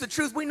so here's the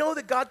truth. We know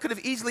that God could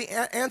have easily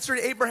answered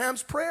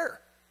Abraham's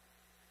prayer.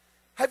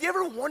 Have you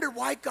ever wondered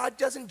why God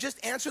doesn't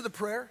just answer the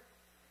prayer?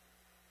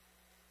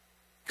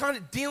 Kind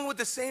of dealing with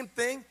the same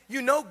thing.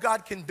 You know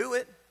God can do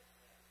it.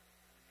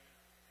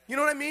 You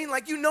know what I mean?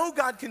 Like, you know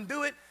God can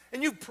do it,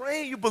 and you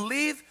pray, you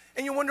believe,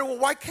 and you wonder, well,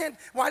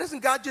 why doesn't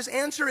God just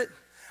answer it?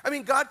 I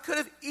mean, God could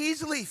have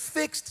easily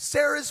fixed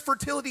Sarah's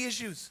fertility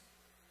issues.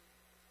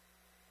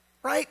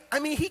 Right? I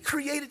mean, he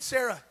created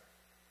Sarah.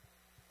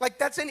 Like,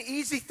 that's an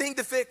easy thing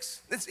to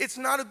fix. It's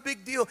not a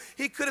big deal.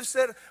 He could have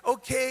said,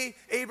 okay,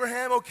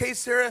 Abraham, okay,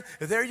 Sarah,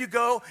 there you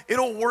go.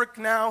 It'll work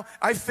now.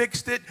 I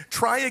fixed it.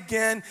 Try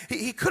again.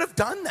 He could have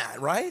done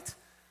that, right?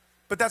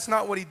 But that's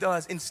not what he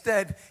does.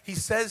 Instead, he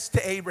says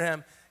to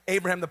Abraham,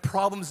 the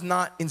problem's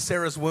not in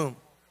Sarah's womb.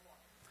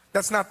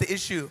 That's not the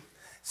issue.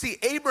 See,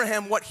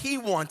 Abraham, what he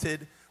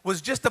wanted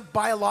was just a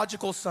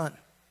biological son.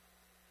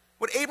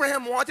 What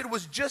Abraham wanted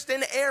was just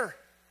an heir.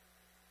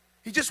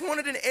 He just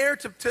wanted an heir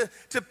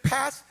to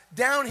pass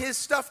down his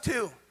stuff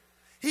to.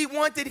 He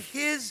wanted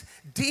his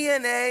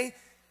DNA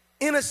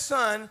in a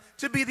son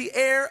to be the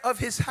heir of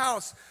his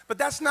house. But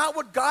that's not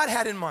what God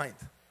had in mind.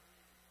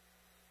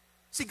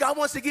 See, God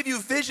wants to give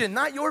you vision,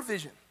 not your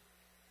vision.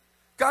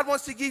 God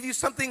wants to give you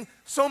something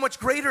so much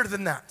greater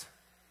than that.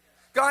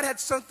 God had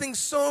something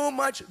so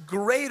much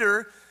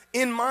greater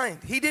in mind.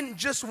 He didn't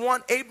just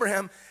want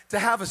Abraham to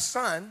have a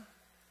son.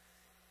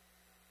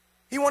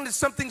 He wanted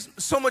something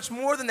so much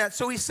more than that.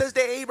 So he says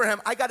to Abraham,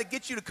 I got to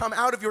get you to come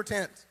out of your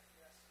tent.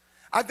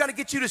 I've got to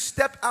get you to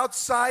step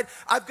outside.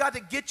 I've got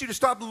to get you to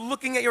stop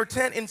looking at your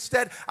tent.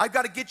 Instead, I've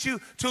got to get you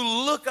to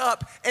look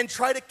up and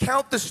try to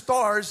count the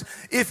stars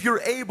if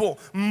you're able.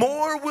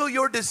 More will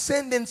your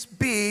descendants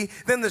be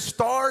than the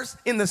stars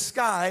in the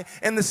sky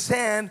and the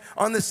sand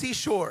on the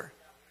seashore.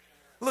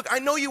 Look, I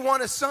know you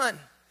want a son.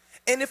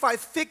 And if I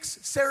fix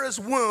Sarah's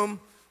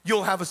womb,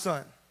 you'll have a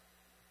son.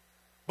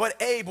 But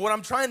Abe, what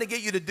I'm trying to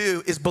get you to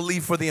do is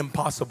believe for the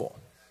impossible.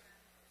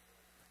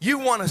 You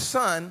want a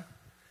son,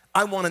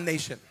 I want a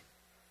nation.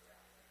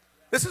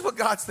 This is what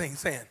God's saying.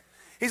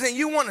 He's saying,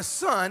 you want a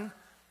son,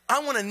 I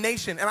want a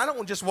nation. And I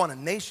don't just want a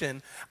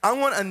nation, I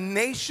want a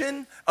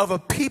nation of a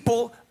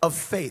people of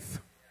faith.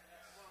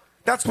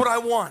 That's what I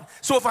want.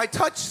 So if I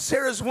touch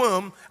Sarah's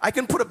womb, I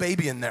can put a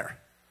baby in there.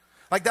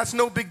 Like, that's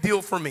no big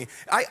deal for me.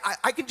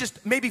 I can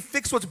just maybe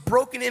fix what's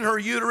broken in her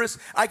uterus.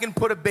 I can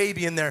put a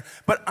baby in there.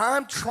 But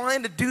I'm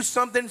trying to do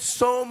something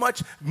so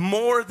much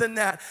more than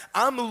that.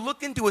 I'm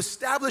looking to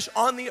establish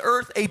on the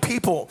earth a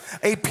people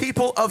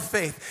of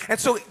faith. And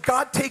so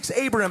God takes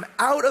Abraham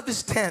out of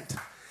his tent,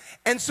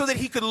 and so that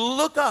he could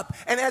look up.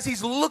 And as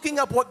he's looking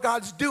up, what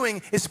God's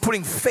doing is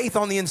putting faith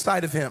on the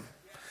inside of him.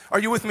 Are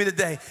you with me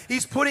today?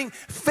 He's putting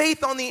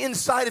faith on the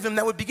inside of him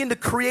that would begin to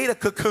create a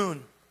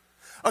cocoon.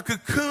 A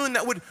cocoon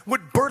that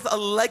would birth a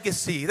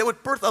legacy,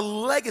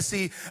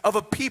 of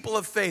a people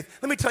of faith.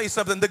 Let me tell you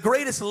something. The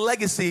greatest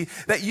legacy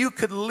that you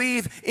could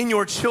leave in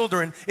your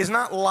children is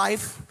not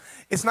life,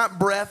 it's not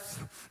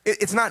breath,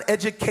 it's not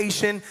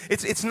education,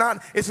 it's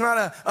not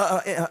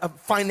a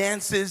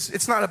finances,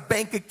 it's not a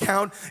bank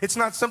account, it's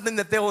not something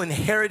that they'll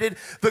inherit.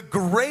 The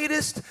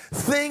greatest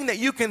thing that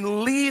you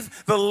can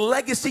leave, the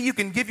legacy you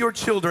can give your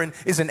children,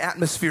 is an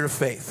atmosphere of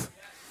faith.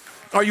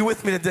 Are you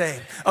with me today?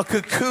 A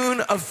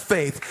cocoon of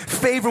faith,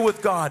 favor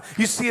with God.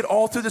 You see it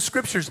all through the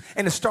scriptures,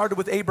 and it started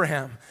with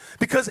Abraham.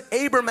 Because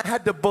Abraham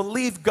had to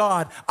believe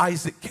God,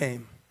 Isaac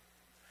came.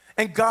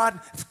 And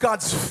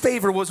God's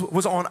favor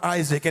was on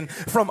Isaac, and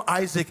from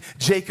Isaac,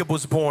 Jacob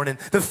was born, and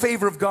the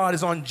favor of God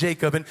is on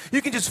Jacob. And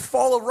you can just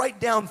follow right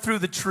down through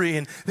the tree,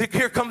 and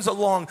here comes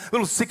along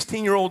little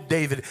 16-year-old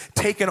David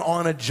taking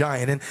on a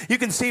giant. And you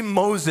can see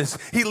Moses,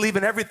 he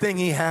leaving everything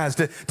he has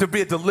to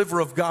be a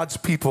deliverer of God's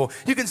people.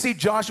 You can see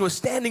Joshua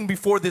standing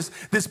before this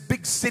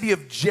big city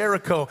of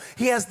Jericho.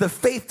 He has the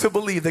faith to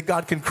believe that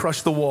God can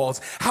crush the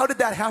walls. How did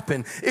that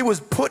happen? It was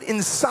put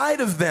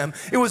inside of them.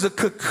 It was a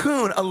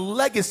cocoon, a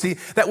legacy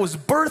that was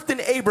birthed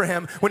in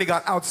Abraham when he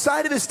got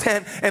outside of his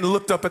tent and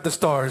looked up at the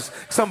stars.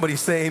 Somebody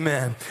say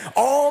amen.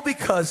 All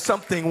because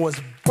something was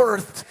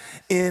birthed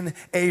in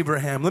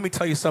Abraham. Let me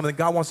tell you something.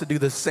 God wants to do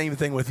the same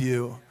thing with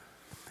you.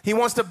 He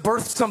wants to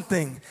birth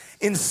something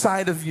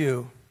inside of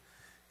you.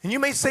 And you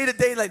may say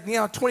today, like,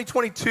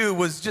 2022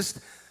 was just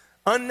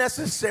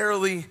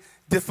unnecessarily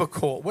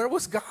difficult. Where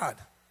was God?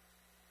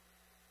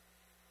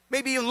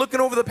 Maybe you're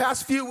looking over the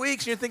past few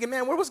weeks and you're thinking,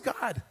 man, where was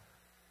God?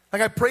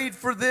 Like, I prayed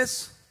for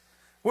this.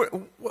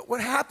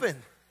 What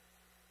happened?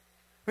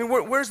 I mean,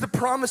 where's the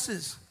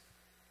promises?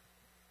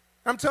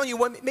 I'm telling you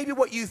what, maybe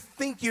what you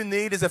think you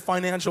need is a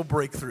financial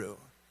breakthrough.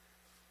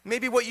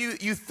 Maybe what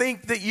you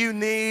think that you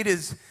need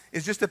is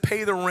just to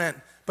pay the rent,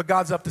 but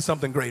God's up to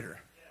something greater.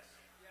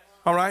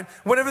 All right?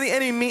 Whatever the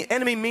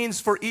enemy means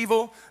for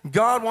evil,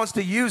 God wants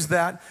to use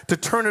that to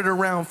turn it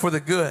around for the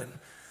good.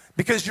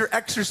 Because you're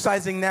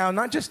exercising now,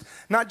 not just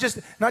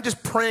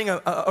praying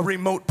a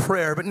remote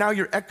prayer, but now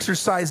you're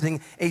exercising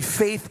a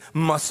faith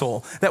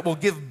muscle that will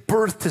give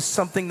birth to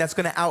something that's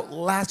going to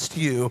outlast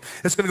you.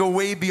 It's going to go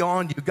way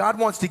beyond you. God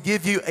wants to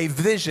give you a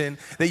vision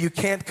that you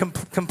can't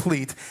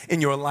complete in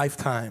your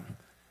lifetime.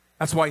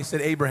 That's why he said,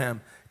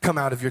 Abraham, come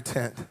out of your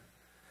tent.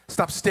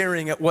 Stop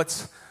staring at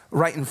what's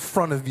right in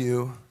front of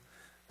you.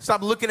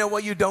 Stop looking at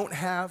what you don't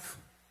have.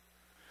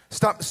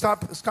 Stop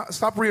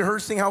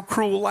rehearsing how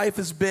cruel life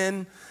has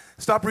been.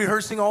 Stop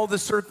rehearsing all the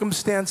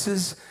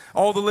circumstances,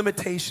 all the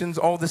limitations,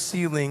 all the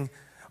ceiling,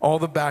 all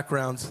the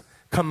backgrounds.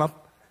 Come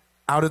up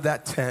out of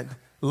that tent.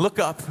 Look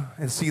up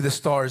and see the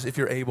stars if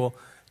you're able.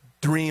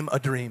 Dream a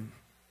dream.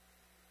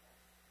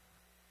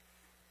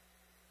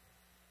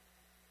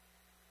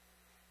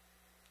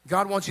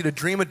 God wants you to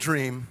dream a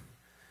dream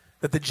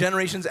that the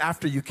generations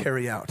after you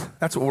carry out.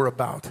 That's what we're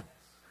about.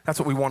 That's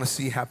what we want to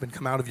see happen.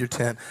 Come out of your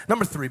tent.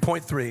 Number 3,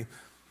 point 3.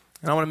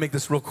 And I want to make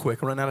this real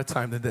quick. We're running out of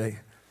time today.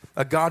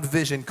 A God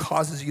vision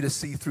causes you to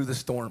see through the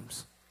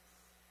storms.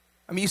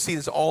 I mean, you see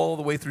this all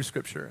the way through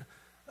Scripture.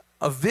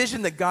 A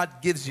vision that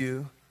God gives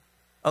you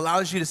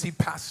allows you to see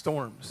past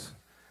storms.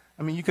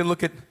 I mean, you can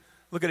look at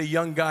a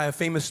young guy, a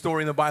famous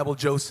story in the Bible,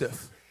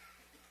 Joseph.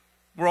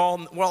 We're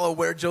all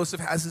aware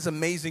Joseph has this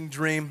amazing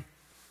dream.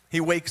 He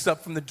wakes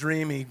up from the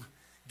dream. He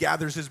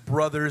gathers his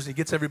brothers. He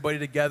gets everybody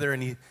together,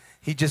 and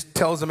he just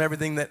tells them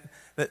everything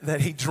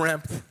that he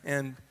dreamt.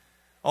 And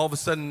all of a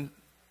sudden,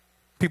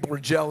 people are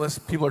jealous.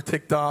 People are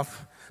ticked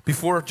off.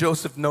 Before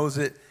Joseph knows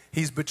it,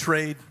 he's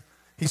betrayed.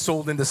 He's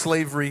sold into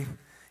slavery.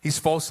 He's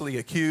falsely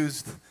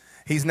accused.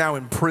 He's now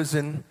in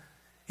prison.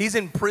 He's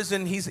in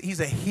prison. He's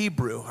a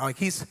Hebrew. Like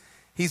he's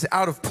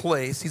out of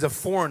place. He's a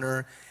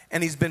foreigner,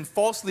 and he's been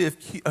falsely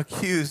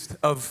accused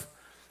of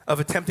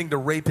attempting to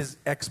rape his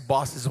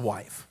ex-boss's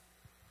wife.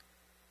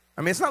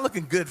 I mean, it's not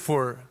looking good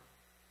for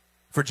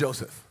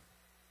Joseph.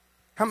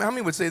 How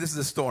many would say this is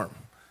a storm?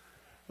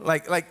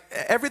 Like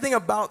everything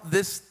about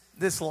this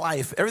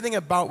life, everything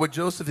about what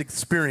Joseph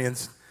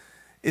experienced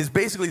is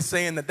basically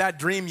saying that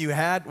dream you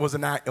had was a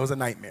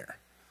nightmare.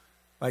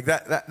 Like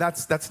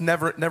that's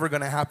never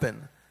going to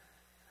happen.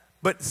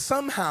 But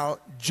somehow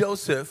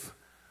Joseph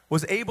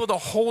was able to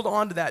hold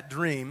on to that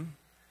dream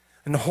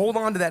and hold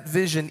on to that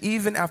vision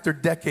even after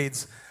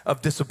decades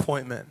of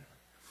disappointment.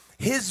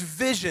 His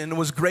vision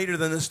was greater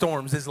than the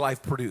storms his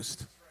life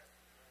produced.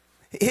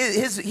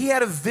 He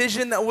had a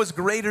vision that was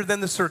greater than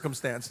the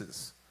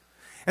circumstances.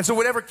 And so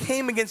whatever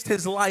came against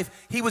his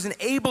life, he was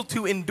able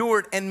to endure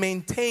it and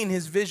maintain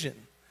his vision.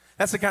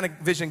 That's the kind of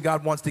vision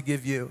God wants to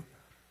give you.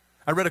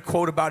 I read a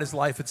quote about his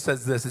life. It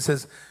says this. It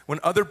says, when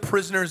other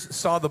prisoners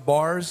saw the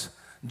bars,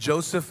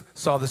 Joseph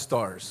saw the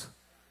stars.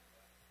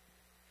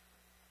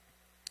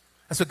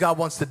 That's what God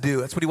wants to do.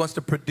 That's what he wants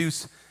to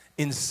produce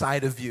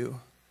inside of you.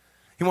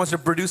 He wants to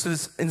produce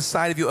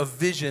inside of you a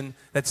vision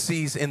that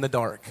sees in the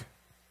dark.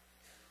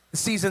 It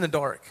sees in the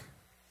dark.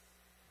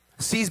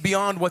 Sees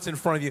beyond what's in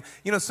front of you.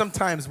 You know,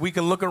 sometimes we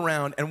can look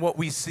around and what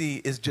we see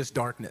is just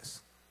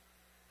darkness.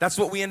 That's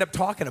what we end up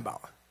talking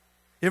about.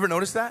 You ever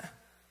notice that?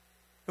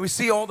 And we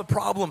see all the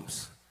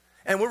problems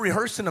and we're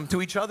rehearsing them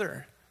to each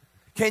other.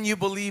 Can you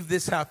believe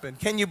this happened?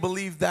 Can you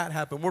believe that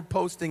happened? We're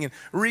posting and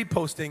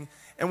reposting,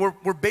 and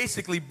we're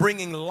basically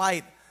bringing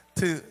light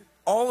to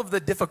all of the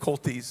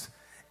difficulties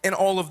and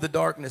all of the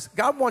darkness.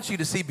 God wants you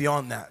to see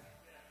beyond that.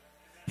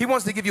 He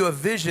wants to give you a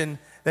vision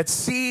that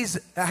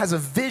has a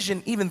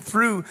vision even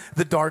through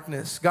the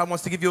darkness. God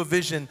wants to give you a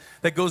vision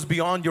that goes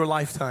beyond your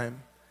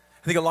lifetime.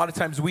 I think a lot of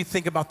times we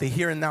think about the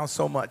here and now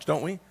so much,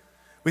 don't we?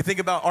 We think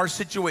about our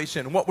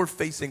situation, what we're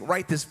facing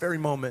right this very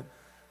moment.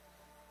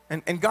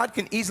 And God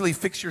can easily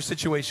fix your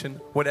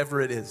situation,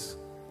 whatever it is.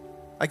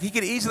 Like he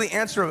can easily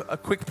answer a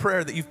quick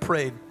prayer that you've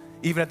prayed,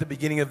 even at the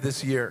beginning of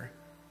this year.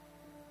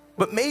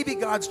 But maybe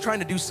God's trying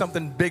to do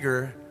something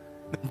bigger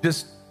than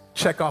just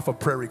check off a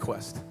prayer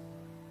request.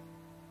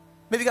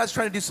 Maybe God's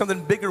trying to do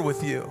something bigger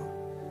with you.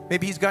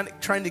 Maybe he's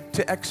trying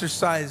to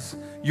exercise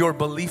your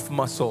belief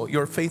muscle,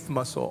 your faith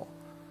muscle,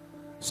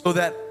 so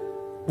that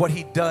what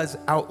he does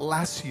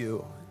outlasts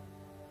you.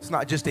 It's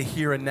not just a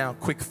here and now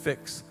quick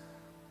fix,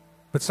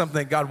 but something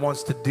that God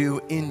wants to do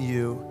in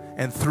you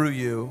and through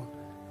you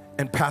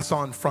and pass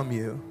on from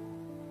you.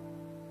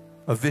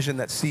 A vision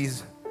that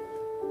sees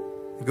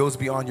and goes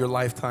beyond your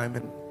lifetime.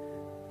 And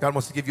God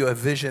wants to give you a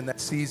vision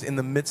that sees in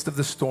the midst of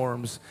the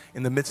storms,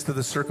 in the midst of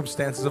the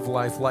circumstances of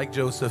life, like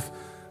Joseph.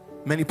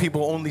 Many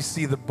people only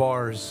see the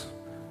bars,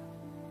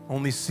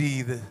 only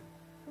see the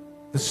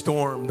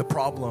storm, the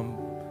problem.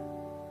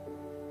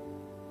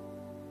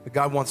 But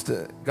God wants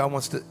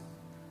to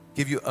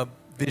give you a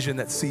vision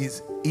that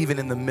sees even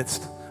in the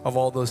midst of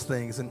all those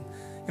things. And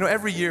you know,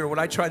 every year what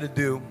I try to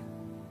do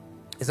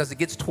is, as it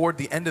gets toward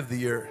the end of the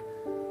year,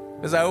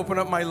 is I open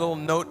up my little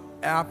note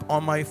app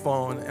on my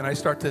phone and I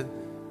start to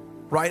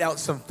write out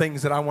some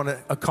things that I want to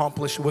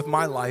accomplish with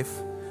my life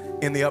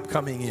in the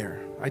upcoming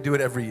year. I do it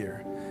every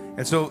year.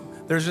 And so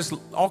there's just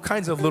all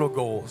kinds of little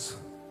goals.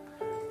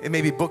 It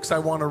may be books I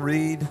want to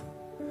read.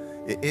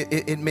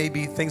 It may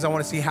be things I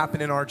want to see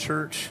happen in our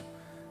church.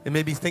 It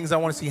may be things I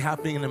want to see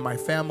happening in my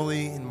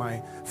family, in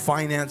my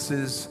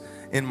finances,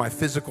 in my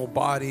physical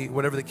body,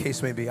 whatever the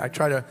case may be. I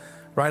try to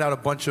write out a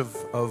bunch of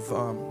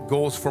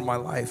goals for my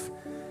life.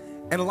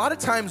 And a lot of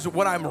times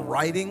what I'm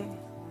writing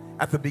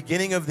at the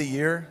beginning of the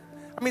year,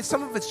 I mean,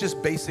 some of it's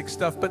just basic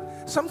stuff,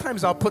 but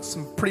sometimes I'll put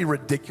some pretty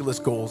ridiculous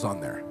goals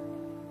on there.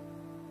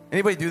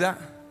 Anybody do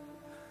that?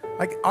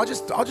 Like, I'll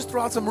just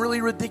throw out some really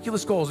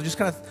ridiculous goals and just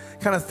kind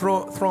of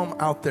throw them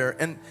out there.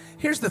 And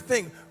here's the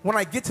thing, when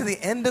I get to the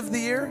end of the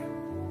year,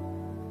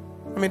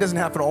 I mean, it doesn't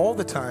happen all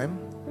the time,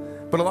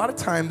 but a lot of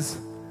times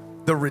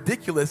the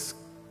ridiculous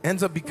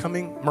ends up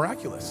becoming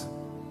miraculous.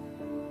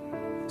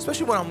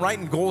 Especially when I'm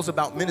writing goals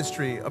about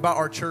ministry, about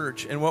our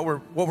church, and what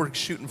we're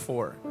shooting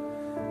for.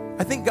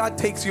 I think God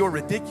takes your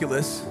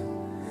ridiculous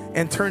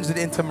and turns it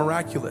into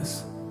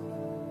miraculous.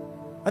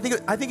 I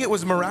think it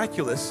was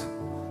miraculous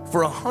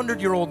for a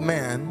 100-year-old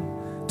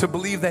man to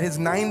believe that his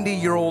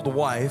 90-year-old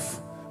wife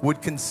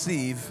would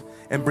conceive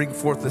and bring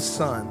forth a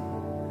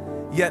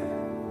son. Yet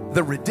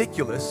the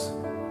ridiculous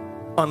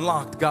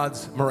unlocked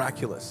God's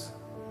miraculous.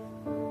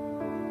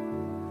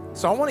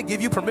 So I want to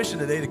give you permission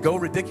today to go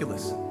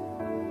ridiculous.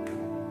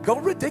 Go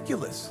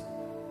ridiculous.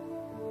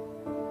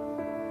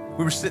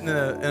 We were sitting in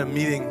a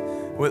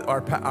meeting with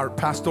our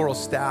pastoral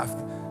staff.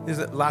 This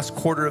is the last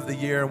quarter of the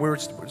year, and we were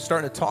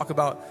starting to talk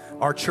about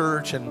our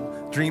church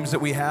and dreams that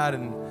we had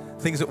and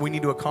things that we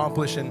need to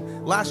accomplish.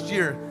 And last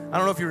year, I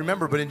don't know if you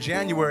remember, but in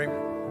January,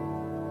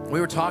 we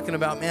were talking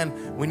about,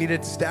 man, we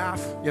needed staff.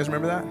 You guys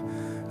remember that?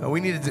 We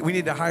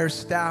needed to hire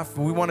staff.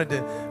 We wanted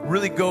to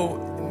really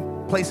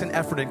go place an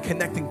effort in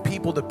connecting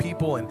people to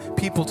people and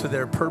people to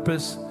their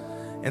purpose.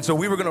 And so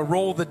we were going to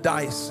roll the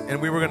dice,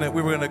 and we were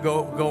going to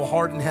go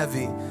hard and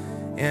heavy.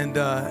 And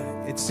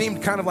it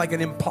seemed kind of like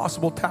an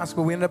impossible task,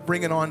 but we ended up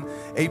bringing on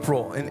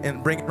April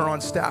and bringing her on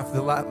staff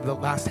the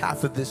last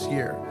half of this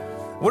year.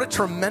 What a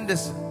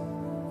tremendous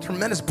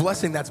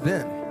blessing that's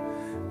been.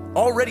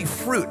 Already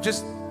fruit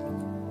just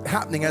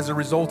happening as a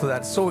result of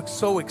that.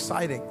 So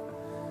exciting.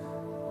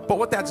 But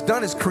what that's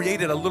done is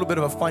created a little bit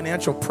of a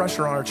financial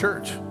pressure on our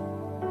church,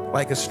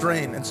 like a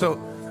strain. And so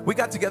we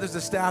got together as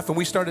a staff and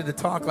we started to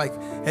talk like,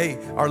 hey,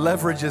 our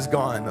leverage is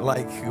gone.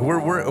 Like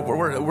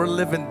we're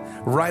living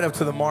right up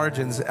to the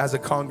margins as a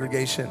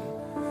congregation.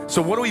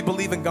 So what do we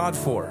believe in God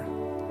for?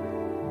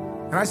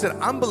 And I said,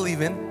 I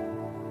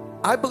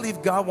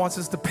believe God wants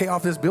us to pay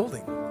off this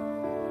building.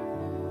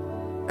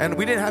 And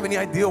we didn't have any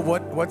idea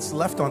what's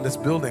left on this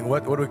building,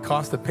 what it would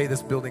cost to pay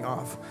this building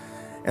off.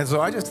 And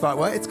so I just thought,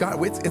 well, it's got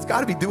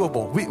to be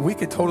doable. We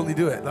could totally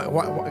do it. Like,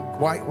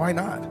 why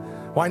not?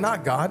 Why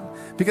not, God?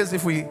 Because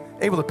if we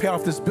able to pay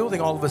off this building,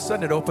 all of a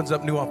sudden it opens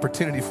up new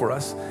opportunity for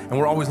us. And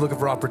we're always looking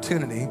for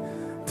opportunity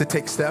to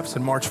take steps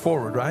and march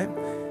forward, right?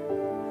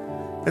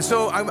 And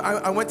so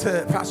I went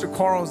to Pastor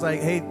Carl. I was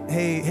like,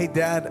 hey,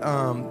 Dad,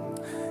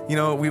 you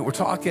know, we were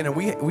talking, and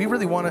we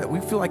really we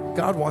feel like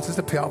God wants us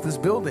to pay off this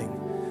building.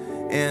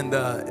 And,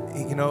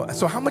 you know,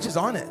 so how much is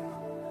on it?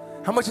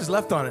 How much is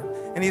left on it?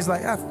 And he's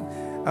like,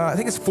 I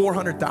think it's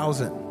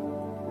 $400,000.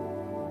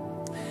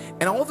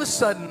 And all of a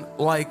sudden,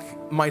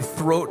 like, my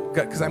throat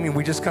got, because I mean,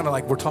 we just kind of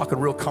like, we're talking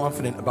real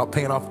confident about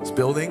paying off this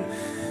building.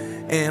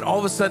 And all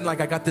of a sudden,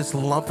 like, I got this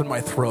lump in my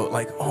throat,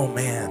 like, oh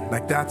man,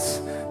 like that's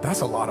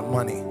a lot of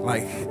money.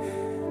 Like,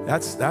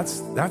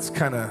 that's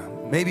kind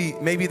of,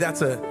 maybe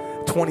that's a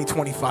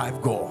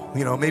 2025 goal.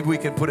 You know, maybe we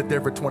can put it there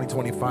for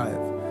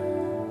 2025.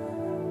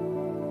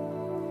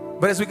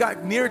 But as we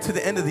got near to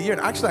the end of the year,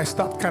 and actually I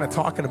stopped kind of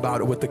talking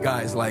about it with the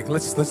guys, like,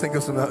 let's think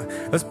of some,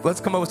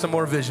 let's come up with some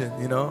more vision,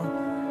 you know?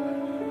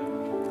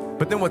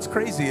 But then what's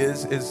crazy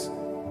is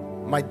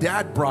my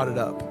dad brought it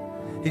up.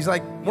 He's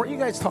like, weren't you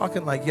guys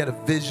talking like you had a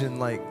vision,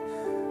 like,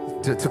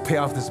 to pay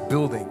off this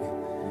building?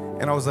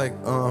 And I was like,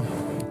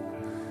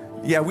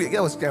 yeah,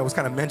 it was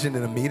kind of mentioned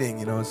in a meeting,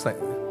 you know, it's like,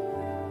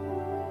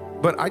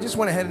 but I just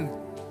went ahead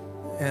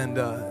and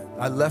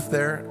I left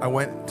there. I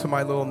went to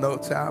my little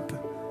notes app.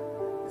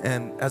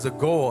 And as a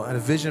goal and a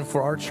vision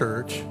for our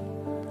church,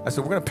 I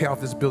said, we're going to pay off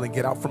this building,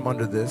 get out from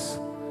under this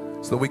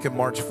so that we can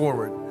march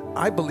forward.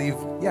 I believe,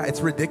 yeah, it's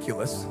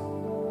ridiculous.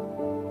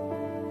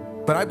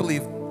 But I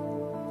believe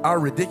our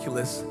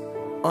ridiculous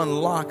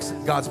unlocks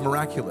God's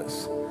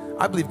miraculous.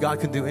 I believe God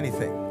can do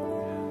anything.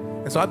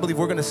 And so I believe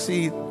we're going to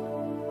see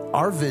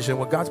our vision,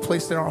 what God's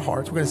placed in our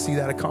hearts, we're going to see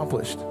that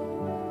accomplished.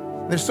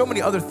 And there's so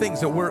many other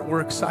things that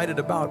we're excited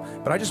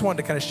about, but I just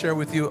wanted to kind of share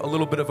with you a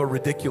little bit of a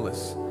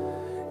ridiculous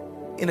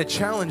in a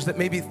challenge that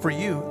maybe for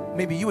you,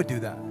 maybe you would do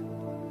that.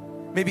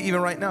 Maybe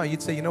even right now,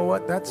 you'd say, you know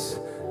what,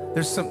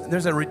 there's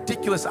a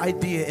ridiculous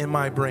idea in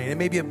my brain. It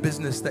may be a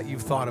business that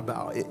you've thought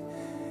about.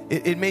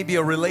 It may be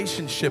a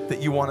relationship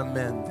that you want to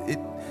mend.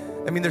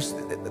 I mean, there's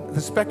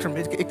the spectrum.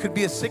 It could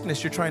be a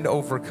sickness you're trying to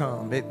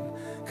overcome. It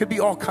could be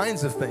all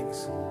kinds of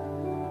things.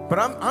 But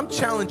I'm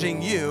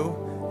challenging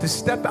you to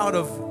step out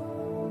of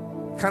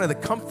kind of the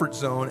comfort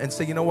zone and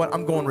say, you know what,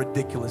 I'm going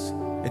ridiculous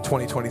in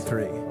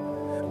 2023.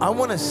 I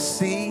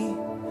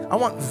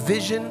want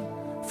vision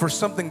for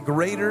something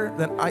greater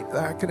than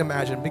I can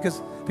imagine,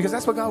 because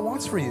that's what God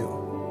wants for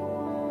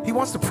you. He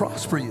wants to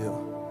prosper you.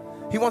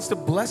 He wants to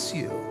bless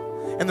you.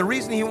 And the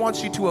reason He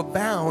wants you to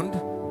abound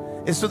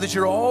is so that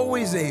you're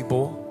always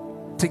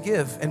able to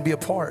give and be a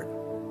part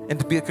and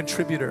to be a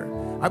contributor.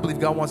 I believe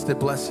God wants to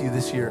bless you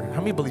this year.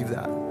 How many believe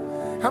that?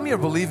 How many are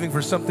believing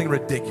for something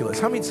ridiculous?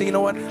 How many say, you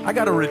know what? I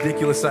got a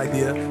ridiculous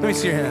idea. Let me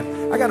see your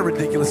hand. I got a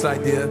ridiculous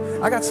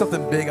idea. I got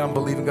something big I'm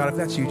believing God. If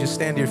that's you, just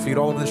stand to your feet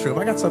all over this room.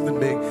 I got something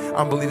big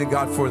I'm believing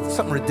God for.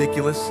 Something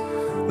ridiculous.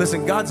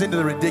 Listen, God's into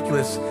the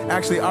ridiculous.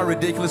 Actually, our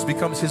ridiculous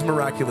becomes His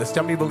miraculous.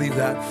 Tell me you believe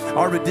that.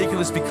 Our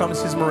ridiculous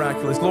becomes His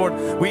miraculous. Lord,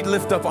 we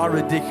lift up our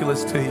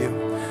ridiculous to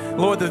you.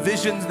 Lord, the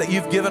visions that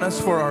you've given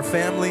us for our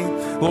family,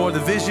 Lord,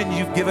 the vision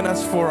you've given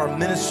us for our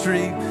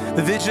ministry,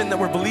 the vision that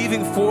we're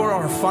believing for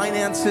our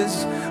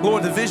finances,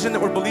 Lord, the vision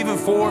that we're believing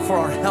for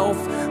our health,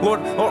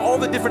 Lord, all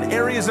the different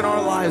areas in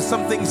our lives,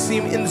 some things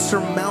seem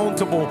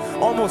insurmountable,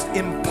 almost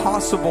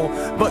impossible,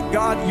 but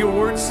God, your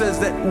word says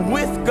that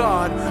with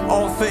God,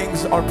 all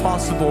things are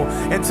possible,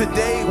 and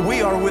today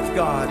we are with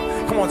God.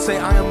 Come on, say,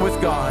 I am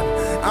with God.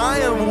 I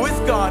am with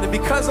God, and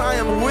because I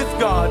am with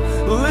God,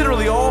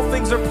 literally all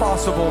things are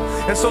possible.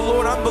 And so,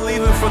 Lord, I'm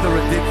believing for the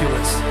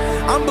ridiculous.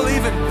 I'm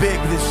believing big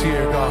this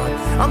year, God.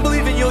 I'm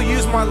believing you'll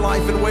use my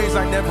life in ways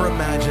I never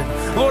imagined.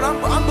 Lord,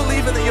 I'm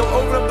believing that you'll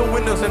open up the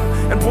windows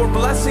and pour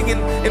blessing in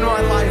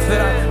my life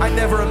that I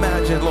never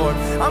imagined, Lord.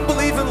 I'm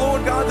believing,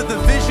 Lord God, that the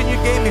vision you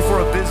gave me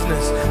for a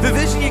business, the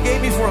vision you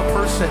gave me for a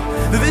person,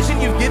 the vision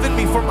you've given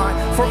me for my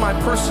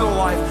personal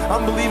life,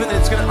 I'm believing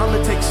that I'm going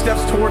to take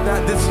steps toward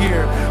that this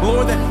year.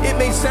 Lord, that it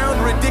may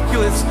sound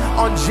ridiculous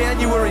on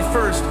January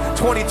 1st,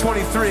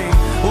 2023,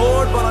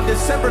 Lord, but on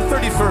December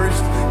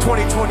 31st,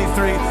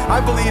 2023, I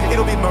believe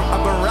it'll be a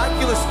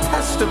miraculous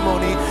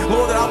testimony,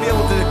 Lord, that I'll be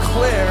able to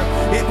declare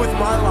it with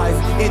my life.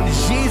 In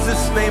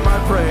Jesus' name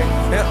I pray.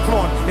 Yeah,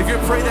 come on, if you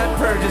pray that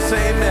prayer, just say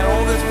amen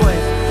all over this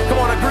place.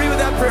 Come on, agree with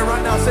that prayer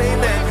right now. Say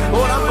amen.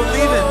 Lord, I'm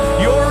believing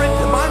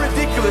my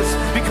ridiculous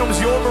becomes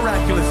your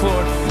miraculous,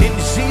 Lord. In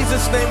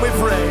Jesus' name we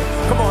pray.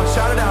 Come on,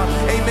 shout it out.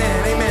 Amen,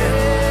 amen.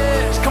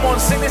 Yes. Come on,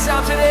 sing this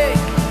out today.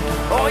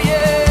 Oh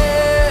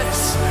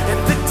yes. And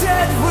the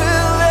dead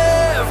will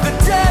live. The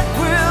dead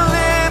will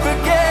live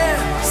again.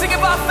 Sing it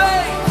by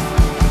faith.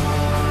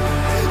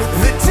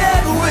 The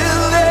dead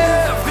will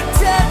live. The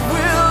dead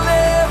will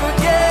live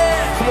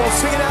again. Come on,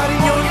 sing it out in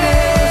your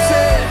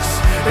yes.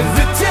 And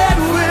the dead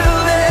will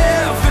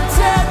live. The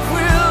dead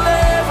will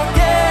live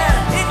again.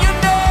 In your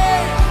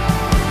name.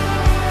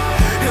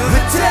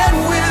 The dead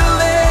will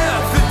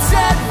live. The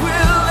dead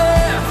will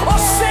live. Oh,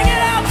 sing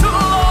it out to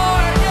the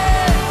Lord.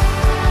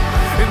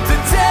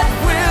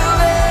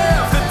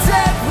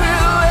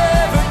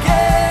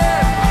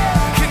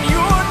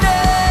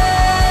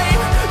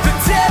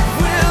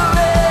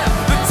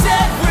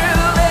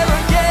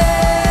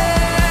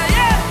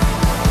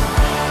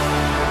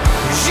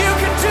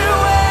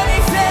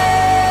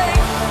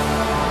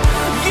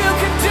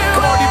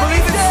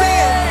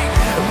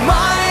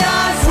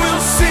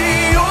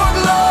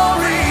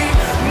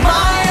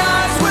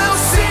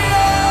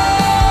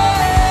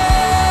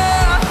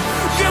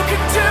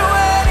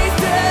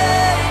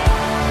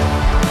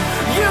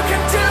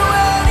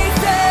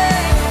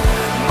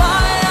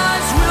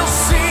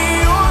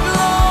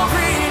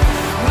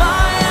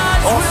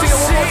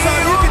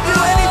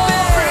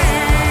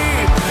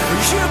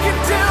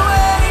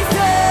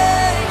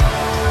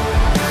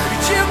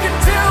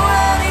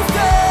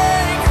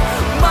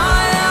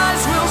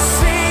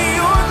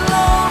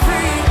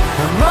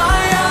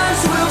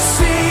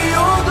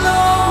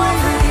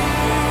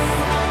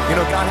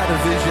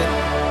 vision,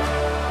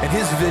 and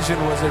his vision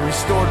was a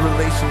restored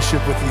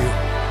relationship with you.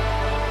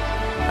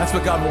 That's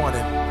what God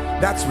wanted.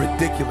 That's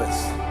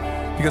ridiculous,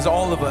 because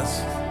all of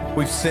us,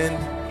 we've sinned,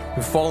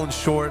 we've fallen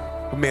short,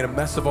 we've made a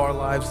mess of our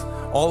lives,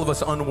 all of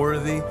us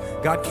unworthy.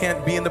 God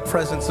can't be in the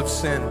presence of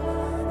sin,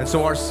 and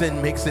so our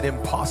sin makes it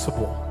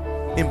impossible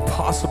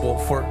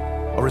for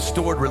a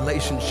restored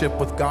relationship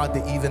with God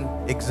to even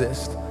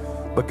exist.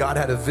 But God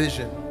had a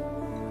vision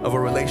of a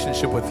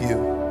relationship with you.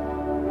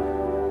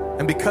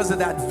 And because of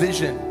that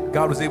vision,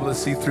 God was able to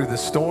see through the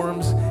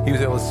storms. He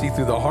was able to see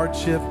through the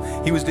hardship.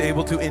 He was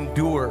able to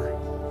endure.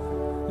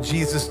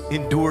 Jesus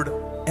endured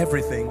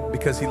everything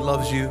because he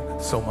loves you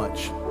so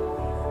much.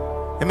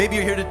 And maybe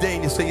you're here today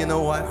and you say, you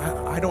know what?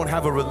 I don't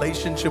have a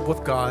relationship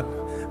with God.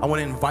 I want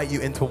to invite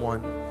you into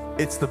one.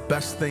 It's the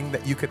best thing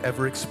that you could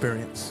ever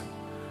experience.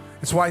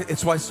 It's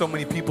why so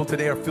many people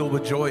today are filled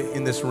with joy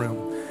in this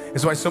room.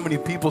 It's why so many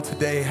people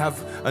today have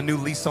a new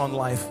lease on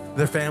life.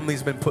 Their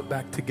family's been put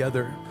back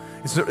together.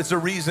 It's a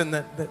reason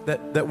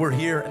that we're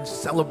here and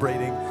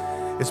celebrating.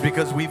 It's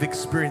because we've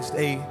experienced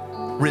a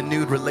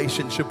renewed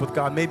relationship with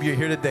God. Maybe you're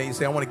here today and you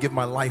say, I want to give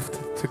my life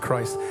to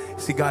Christ.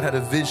 See, God had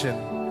a vision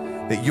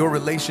that your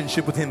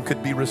relationship with him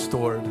could be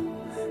restored.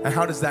 And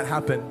how does that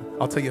happen?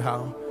 I'll tell you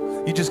how.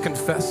 You just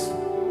confess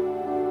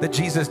that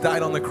Jesus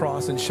died on the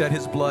cross and shed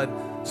his blood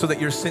so that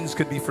your sins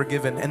could be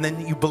forgiven. And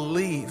then you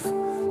believe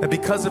that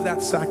because of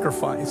that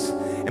sacrifice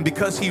and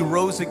because he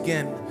rose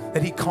again,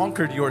 that he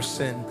conquered your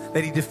sin,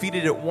 that he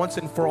defeated it once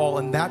and for all.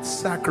 And that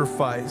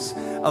sacrifice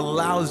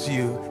allows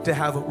you to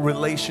have a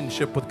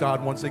relationship with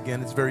God once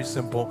again. It's very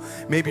simple.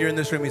 Maybe you're in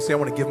this room and you say, I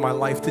want to give my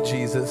life to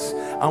Jesus.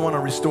 I want a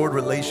restored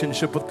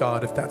relationship with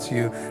God. If that's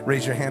you,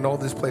 raise your hand all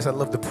over this place. I'd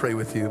love to pray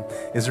with you.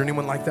 Is there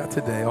anyone like that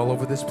today? All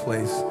over this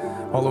place.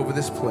 All over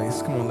this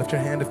place. Come on, lift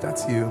your hand if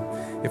that's you.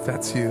 If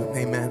that's you.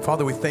 Amen.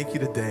 Father, we thank you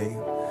today.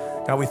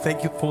 God, we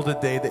thank you for the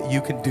day that you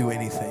can do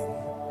anything.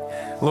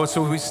 Lord,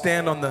 so we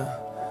stand on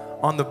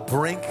the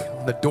brink,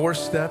 on the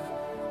doorstep,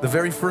 the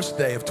very first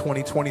day of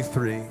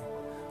 2023.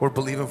 We're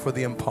believing for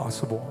the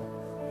impossible.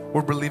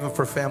 We're believing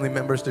for family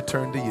members to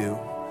turn to you.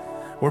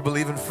 We're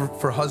believing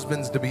for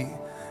husbands to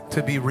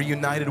be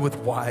reunited with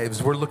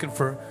wives. We're looking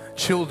for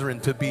children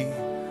to be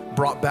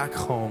brought back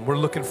home. We're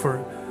looking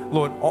for,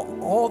 Lord,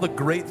 all the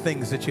great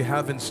things that you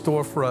have in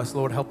store for us.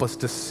 Lord, help us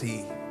to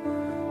see.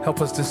 Help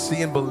us to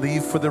see and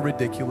believe for the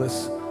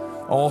ridiculous.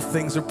 All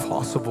things are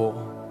possible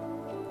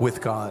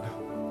with God.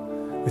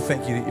 We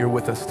thank you that you're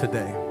with us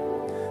today,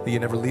 that you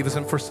never leave us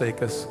and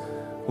forsake us.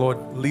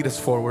 Lord, lead us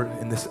forward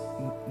in this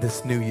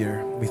new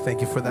year. We thank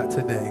you for that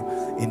today.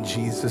 In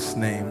Jesus'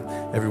 name,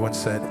 everyone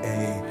said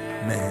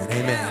amen,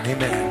 amen,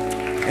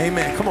 amen,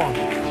 amen. Come on.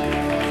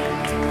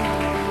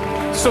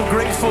 So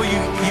grateful you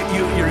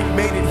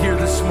made it here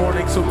this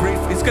morning. So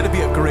grateful. It's going to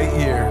be a great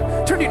year.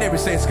 Turn to your neighbor and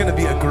say, it's going to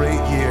be a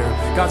great year.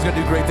 God's going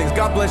to do great things.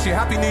 God bless you.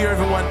 Happy New Year,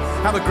 everyone.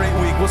 Have a great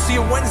week. We'll see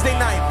you Wednesday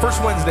night,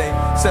 first Wednesday,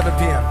 7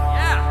 p.m.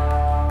 Yeah.